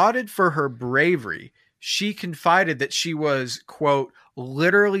was lauded for her bravery, she confided that she was, quote,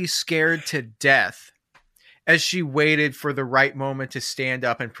 literally scared to death as she waited for the right moment to stand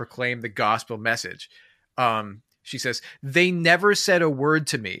up and proclaim the gospel message. She says, they never said a word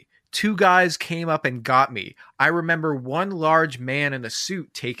to me. 2 guys came up and got me. I remember one large man in a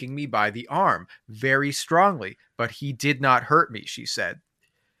suit taking me by the arm very strongly, but he did not hurt me, she said.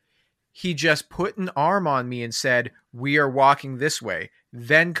 He just put an arm on me and said, we are walking this way.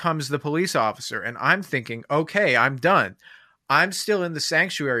 Then comes the police officer, and I'm thinking, okay, I'm done. I'm still in the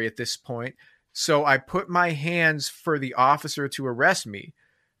sanctuary at this point, so I put my hands for the officer to arrest me,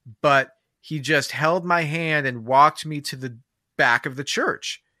 but he just held my hand and walked me to the back of the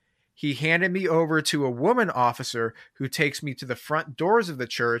church. He handed me over to a woman officer who takes me to the front doors of the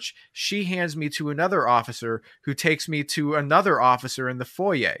church. She hands me to another officer who takes me to another officer in the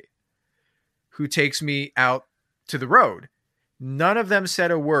foyer, who takes me out to the road. None of them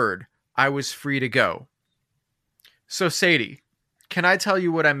said a word. I was free to go. So, Sadie, can I tell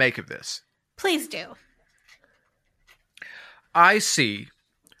you what I make of this? Please do. I see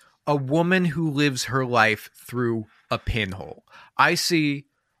a woman who lives her life through a pinhole. I see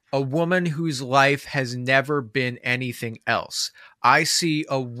a woman whose life has never been anything else. I see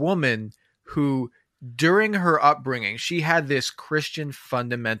a woman who, during her upbringing, she had this Christian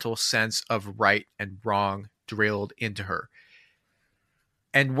fundamental sense of right and wrong drilled into her.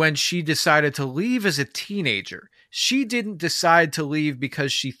 And when she decided to leave as a teenager, she didn't decide to leave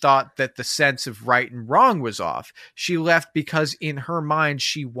because she thought that the sense of right and wrong was off. She left because in her mind,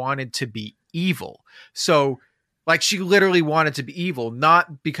 she wanted to be evil. So Like, she literally wanted to be evil,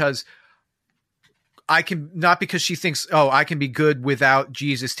 not because she thinks, oh, I can be good without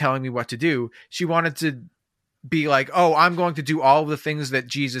Jesus telling me what to do. She wanted to be like, oh, I'm going to do all of the things that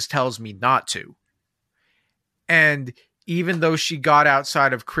Jesus tells me not to. And even though she got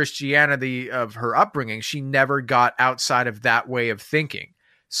outside of Christianity of her upbringing, she never got outside of that way of thinking.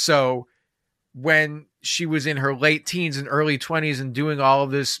 So when she was in her late teens and early 20s and doing all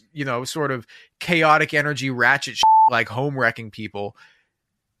of this, sort of chaotic energy ratchet shit, like home wrecking people,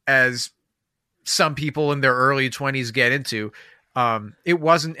 as some people in their early 20s get into, it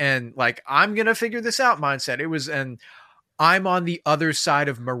wasn't an like, I'm going to figure this out mindset. It was an I'm on the other side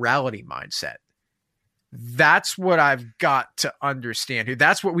of morality mindset. That's what I've got to understand here.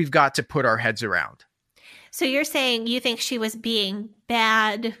 That's what we've got to put our heads around. So you're saying you think she was being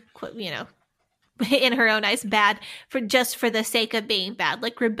bad, in her own eyes, bad for the sake of being bad,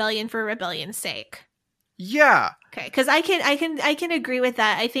 like rebellion for rebellion's sake. Yeah. Okay, because I can agree with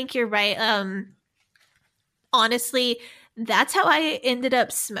that. I think you're right. Honestly, that's how I ended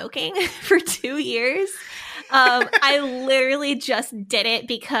up smoking for 2 years. I literally just did it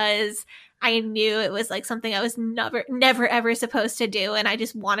because I knew it was like something I was never ever supposed to do, and I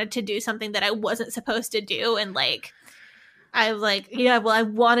just wanted to do something that I wasn't supposed to do, and like I was like, I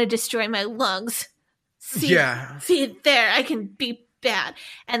want to destroy my lungs. See there, I can be bad.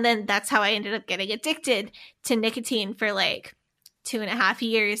 And then that's how I ended up getting addicted to nicotine for like 2.5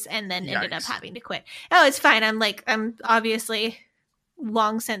 years, and then ended up having to quit. Oh, it's fine. I'm obviously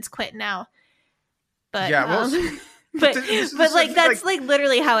long since quit now. But but that's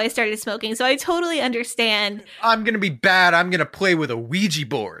literally how I started smoking. So I totally understand. I'm gonna be bad. I'm gonna play with a Ouija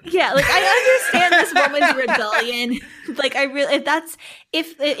board. Yeah, like I understand this woman's rebellion. Like I really,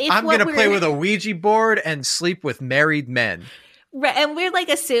 if I'm gonna play with a Ouija board and sleep with married men. Right, and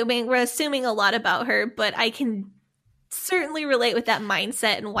we're assuming a lot about her, but I can certainly relate with that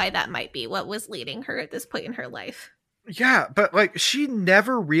mindset and why that might be what was leading her at this point in her life. Yeah, but like she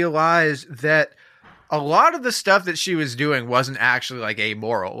never realized that a lot of the stuff that she was doing wasn't actually like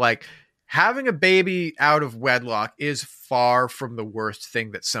amoral. Like having a baby out of wedlock is far from the worst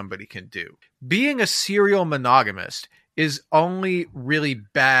thing that somebody can do. Being a serial monogamist is only really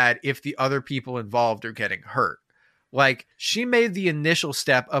bad if the other people involved are getting hurt. Like she made the initial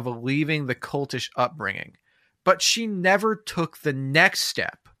step of leaving the cultish upbringing, but she never took the next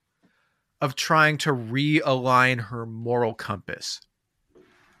step of trying to realign her moral compass.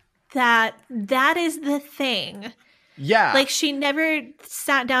 That is the thing. Yeah. Like she never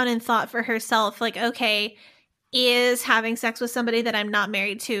sat down and thought for herself, like, okay, is having sex with somebody that I'm not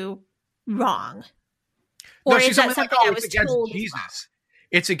married to wrong? Or no, is that something I was told? Jesus.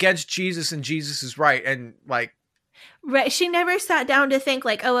 It's against Jesus and Jesus is right. And like, right. She never sat down to think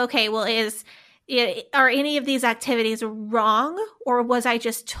like, oh, okay, well, are any of these activities wrong, or was I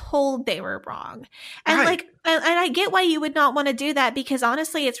just told they were wrong? And right. like, and I get why you would not want to do that, because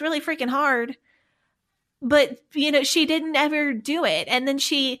honestly, it's really freaking hard. But, she didn't ever do it. And then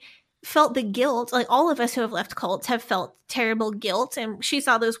she felt the guilt. Like all of us who have left cults have felt terrible guilt. And she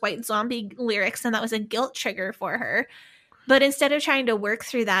saw those white zombie lyrics and that was a guilt trigger for her. But instead of trying to work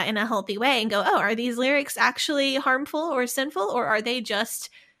through that in a healthy way and go, oh, are these lyrics actually harmful or sinful? Or are they just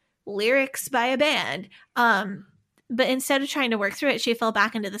lyrics by a band? But instead of trying to work through it, she fell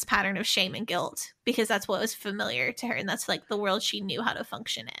back into this pattern of shame and guilt because that's what was familiar to her. And that's like the world she knew how to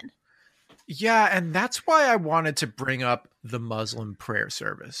function in. Yeah, and that's why I wanted to bring up the Muslim prayer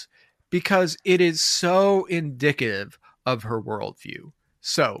service, because it is so indicative of her worldview.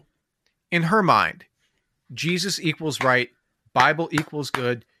 So, in her mind, Jesus equals right, Bible equals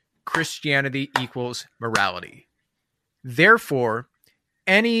good, Christianity equals morality. Therefore,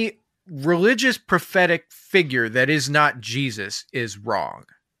 any religious prophetic figure that is not Jesus is wrong.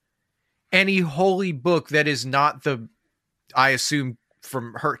 Any holy book that is not I assume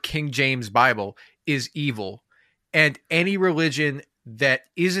from her King James Bible, is evil. And any religion that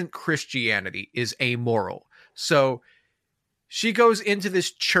isn't Christianity is amoral. So she goes into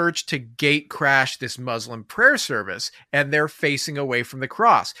this church to gate crash this Muslim prayer service, and they're facing away from the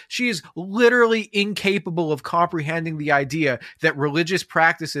cross. She is literally incapable of comprehending the idea that religious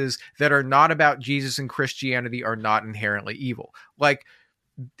practices that are not about Jesus and Christianity are not inherently evil. Like,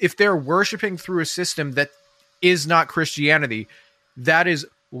 if they're worshiping through a system that is not Christianity, that is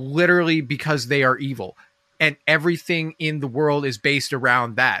literally because they are evil. And everything in the world is based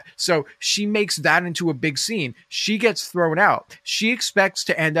around that. So she makes that into a big scene. She gets thrown out. She expects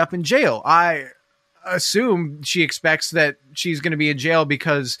to end up in jail. I assume she expects that she's going to be in jail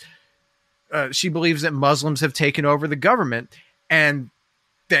because she believes that Muslims have taken over the government and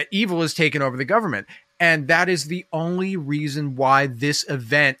that evil has taken over the government. And that is the only reason why this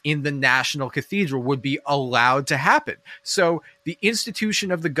event in the National Cathedral would be allowed to happen. So the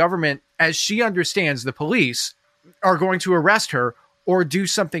institution of the government, as she understands the police, are going to arrest her or do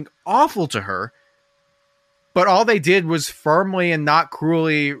something awful to her. But all they did was firmly and not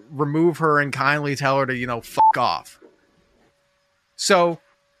cruelly remove her and kindly tell her to, fuck off. So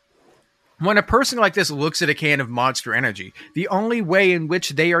when a person like this looks at a can of Monster Energy, the only way in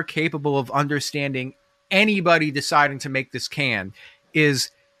which they are capable of understanding anybody deciding to make this can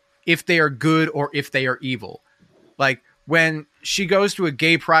is if they are good or if they are evil. Like when she goes to a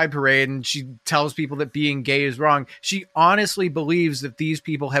gay pride parade and she tells people that being gay is wrong, she honestly believes that these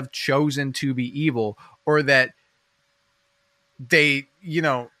people have chosen to be evil, or that they,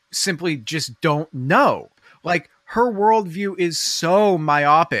 simply just don't know. Like, her worldview is so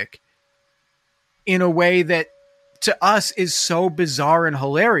myopic in a way that to us is so bizarre and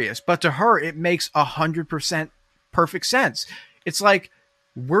hilarious, but to her, it makes 100% perfect sense. It's like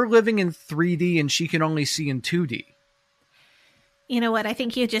we're living in 3D and she can only see in 2D. You know what? I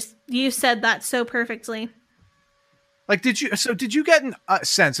think you said that so perfectly. Like, did you get a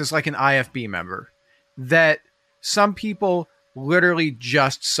sense as like an IFB member that some people literally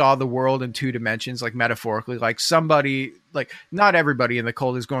just saw the world in 2 dimensions, like metaphorically, like somebody, like not everybody in the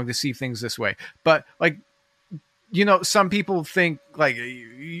cult is going to see things this way, but like, some people think, like,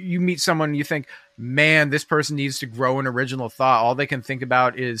 you meet someone and you think, man, this person needs to grow an original thought. All they can think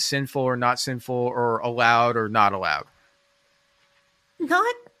about is sinful or not sinful, or allowed or not allowed.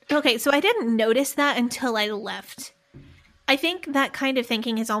 Okay, so I didn't notice that until I left. I think that kind of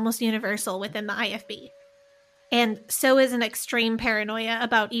thinking is almost universal within the IFB. And so is an extreme paranoia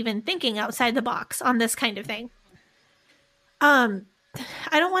about even thinking outside the box on this kind of thing.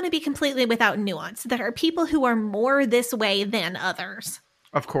 I don't want to be completely without nuance. There are people who are more this way than others.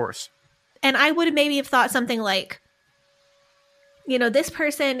 Of course. And I would maybe have thought something like, this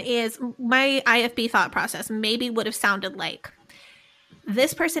person is, my IFB thought process maybe would have sounded like,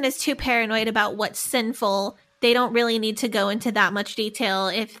 this person is too paranoid about what's sinful. They don't really need to go into that much detail.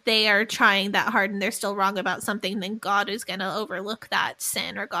 If they are trying that hard and they're still wrong about something, then God is going to overlook that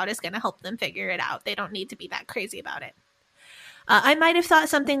sin, or God is going to help them figure it out. They don't need to be that crazy about it. I might have thought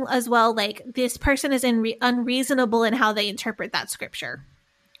something as well, like this person is unreasonable in how they interpret that scripture.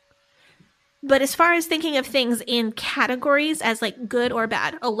 But as far as thinking of things in categories as like good or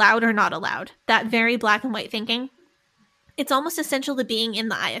bad, allowed or not allowed, that very black and white thinking, it's almost essential to being in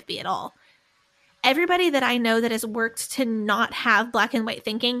the IFB at all. Everybody that I know that has worked to not have black and white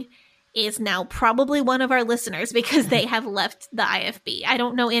thinking is now probably one of our listeners, because they have left the IFB. I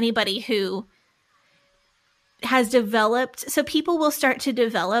don't know anybody who has developed. So people will start to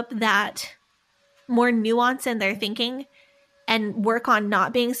develop that more nuance in their thinking and work on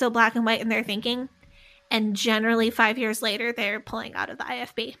not being so black and white in their thinking. And generally 5 years later, they're pulling out of the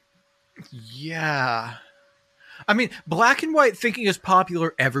IFB. Yeah. I mean, black and white thinking is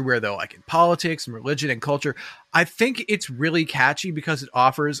popular everywhere, though, like in politics and religion and culture. I think it's really catchy because it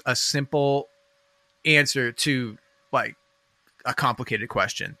offers a simple answer to like a complicated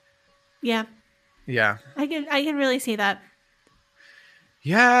question. Yeah. Yeah. I can really see that.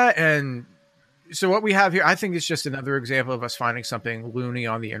 Yeah. And so what we have here, I think it's just another example of us finding something loony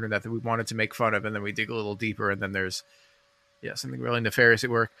on the internet that we wanted to make fun of. And then we dig a little deeper, and then there's, something really nefarious at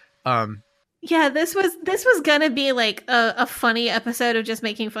work. Yeah, this was gonna be like a funny episode of just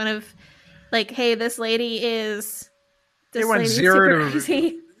making fun of, like, hey, this lady is. It went 0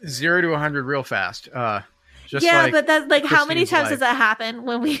 to 100 real fast. Just yeah, like but that's like, how many times life. does that happen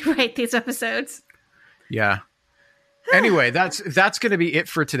when we write these episodes? Yeah. Anyway, that's going to be it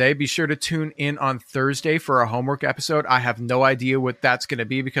for today. Be sure to tune in on Thursday for a homework episode. I have no idea what that's going to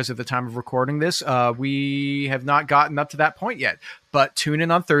be because at the time of recording this, we have not gotten up to that point yet. But tune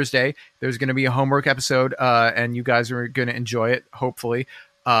in on Thursday. There's going to be a homework episode, and you guys are going to enjoy it, hopefully.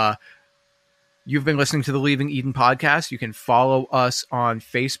 You've been listening to the Leaving Eden podcast. You can follow us on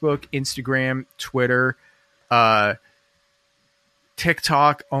Facebook, Instagram, Twitter,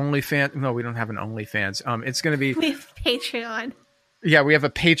 TikTok, OnlyFans. No, we don't have an OnlyFans. It's going to be... We have Patreon. Yeah, we have a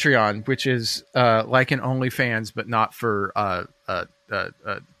Patreon, which is like an OnlyFans, but not for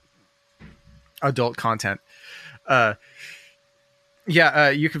adult content.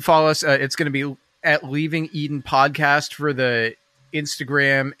 You can follow us. It's going to be at Leaving Eden Podcast for the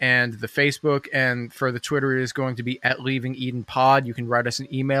Instagram and the Facebook, and for the Twitter it is going to be at Leaving Eden Pod. You can write us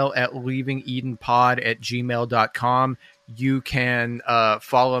an email at leavingedenpod@gmail.com. You can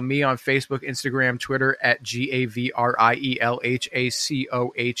follow me on Facebook, Instagram, Twitter at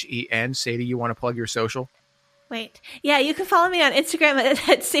GAVRIELHACOHEN. Sadie, you want to plug your social? Wait. Yeah, you can follow me on Instagram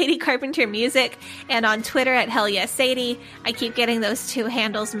at Sadie Carpenter Music and on Twitter at Hell Yes Sadie. I keep getting those two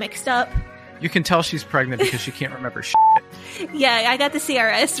handles mixed up. You can tell she's pregnant because she can't remember shit. Yeah, I got the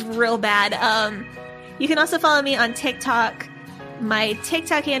CRS real bad. You can also follow me on TikTok. My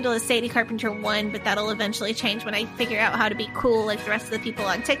TikTok handle is Sadie Carpenter 1, but that'll eventually change when I figure out how to be cool like the rest of the people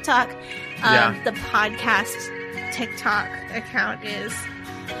on TikTok. The podcast TikTok account is...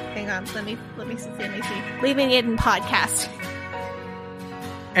 Hang on, let me see. Leaving It in Podcast.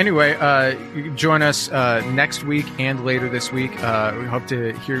 Anyway, you can join us next week and later this week. We hope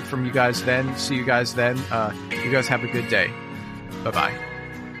to hear from you guys then. See you guys then. You guys have a good day. Bye-bye.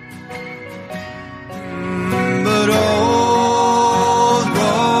 But old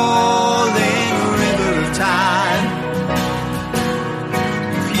rolling river of time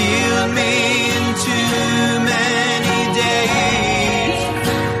healed me in too many days.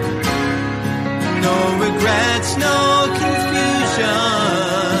 No regrets, no confusion.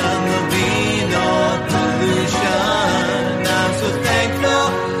 There'll be no pollution. I'm so thankful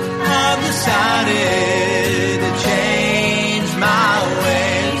I've decided to change my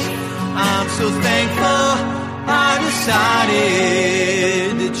ways. I'm so thankful I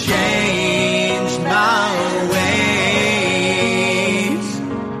decided to change my ways.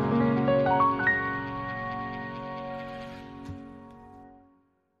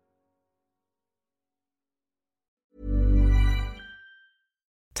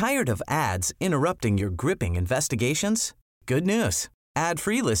 Tired of ads interrupting your gripping investigations? Good news.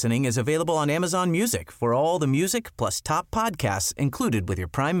 Ad-free listening is available on Amazon Music for all the music plus top podcasts included with your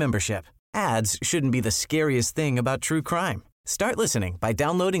Prime membership. Ads shouldn't be the scariest thing about true crime. Start listening by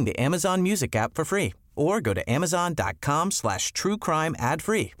downloading the Amazon Music app for free or go to amazon.com/truecrime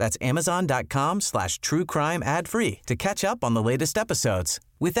ad-free. That's amazon.com/truecrime ad-free to catch up on the latest episodes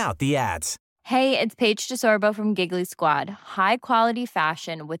without the ads. Hey, it's Paige DeSorbo from Giggly Squad. High quality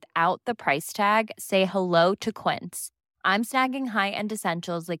fashion without the price tag. Say hello to Quince. I'm snagging high-end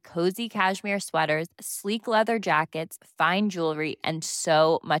essentials like cozy cashmere sweaters, sleek leather jackets, fine jewelry, and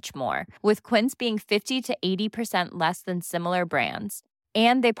so much more. With Quince being 50 to 80% less than similar brands.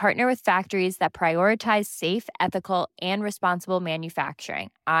 And they partner with factories that prioritize safe, ethical, and responsible manufacturing.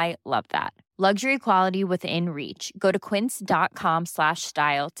 I love that. Luxury quality within reach. Go to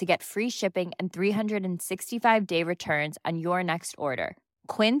quince.com/style to get free shipping and 365-day returns on your next order.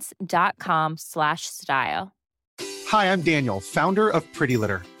 Quince.com/style. Hi, I'm Daniel, founder of Pretty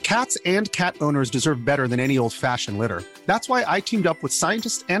Litter. Cats and cat owners deserve better than any old-fashioned litter. That's why I teamed up with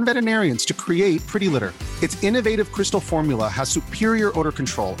scientists and veterinarians to create Pretty Litter. Its innovative crystal formula has superior odor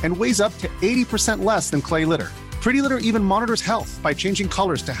control and weighs up to 80% less than clay litter. Pretty Litter even monitors health by changing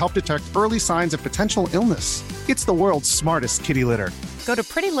colors to help detect early signs of potential illness. It's the world's smartest kitty litter. Go to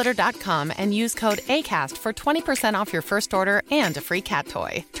prettylitter.com and use code ACAST for 20% off your first order and a free cat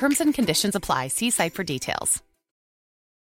toy. Terms and conditions apply. See site for details.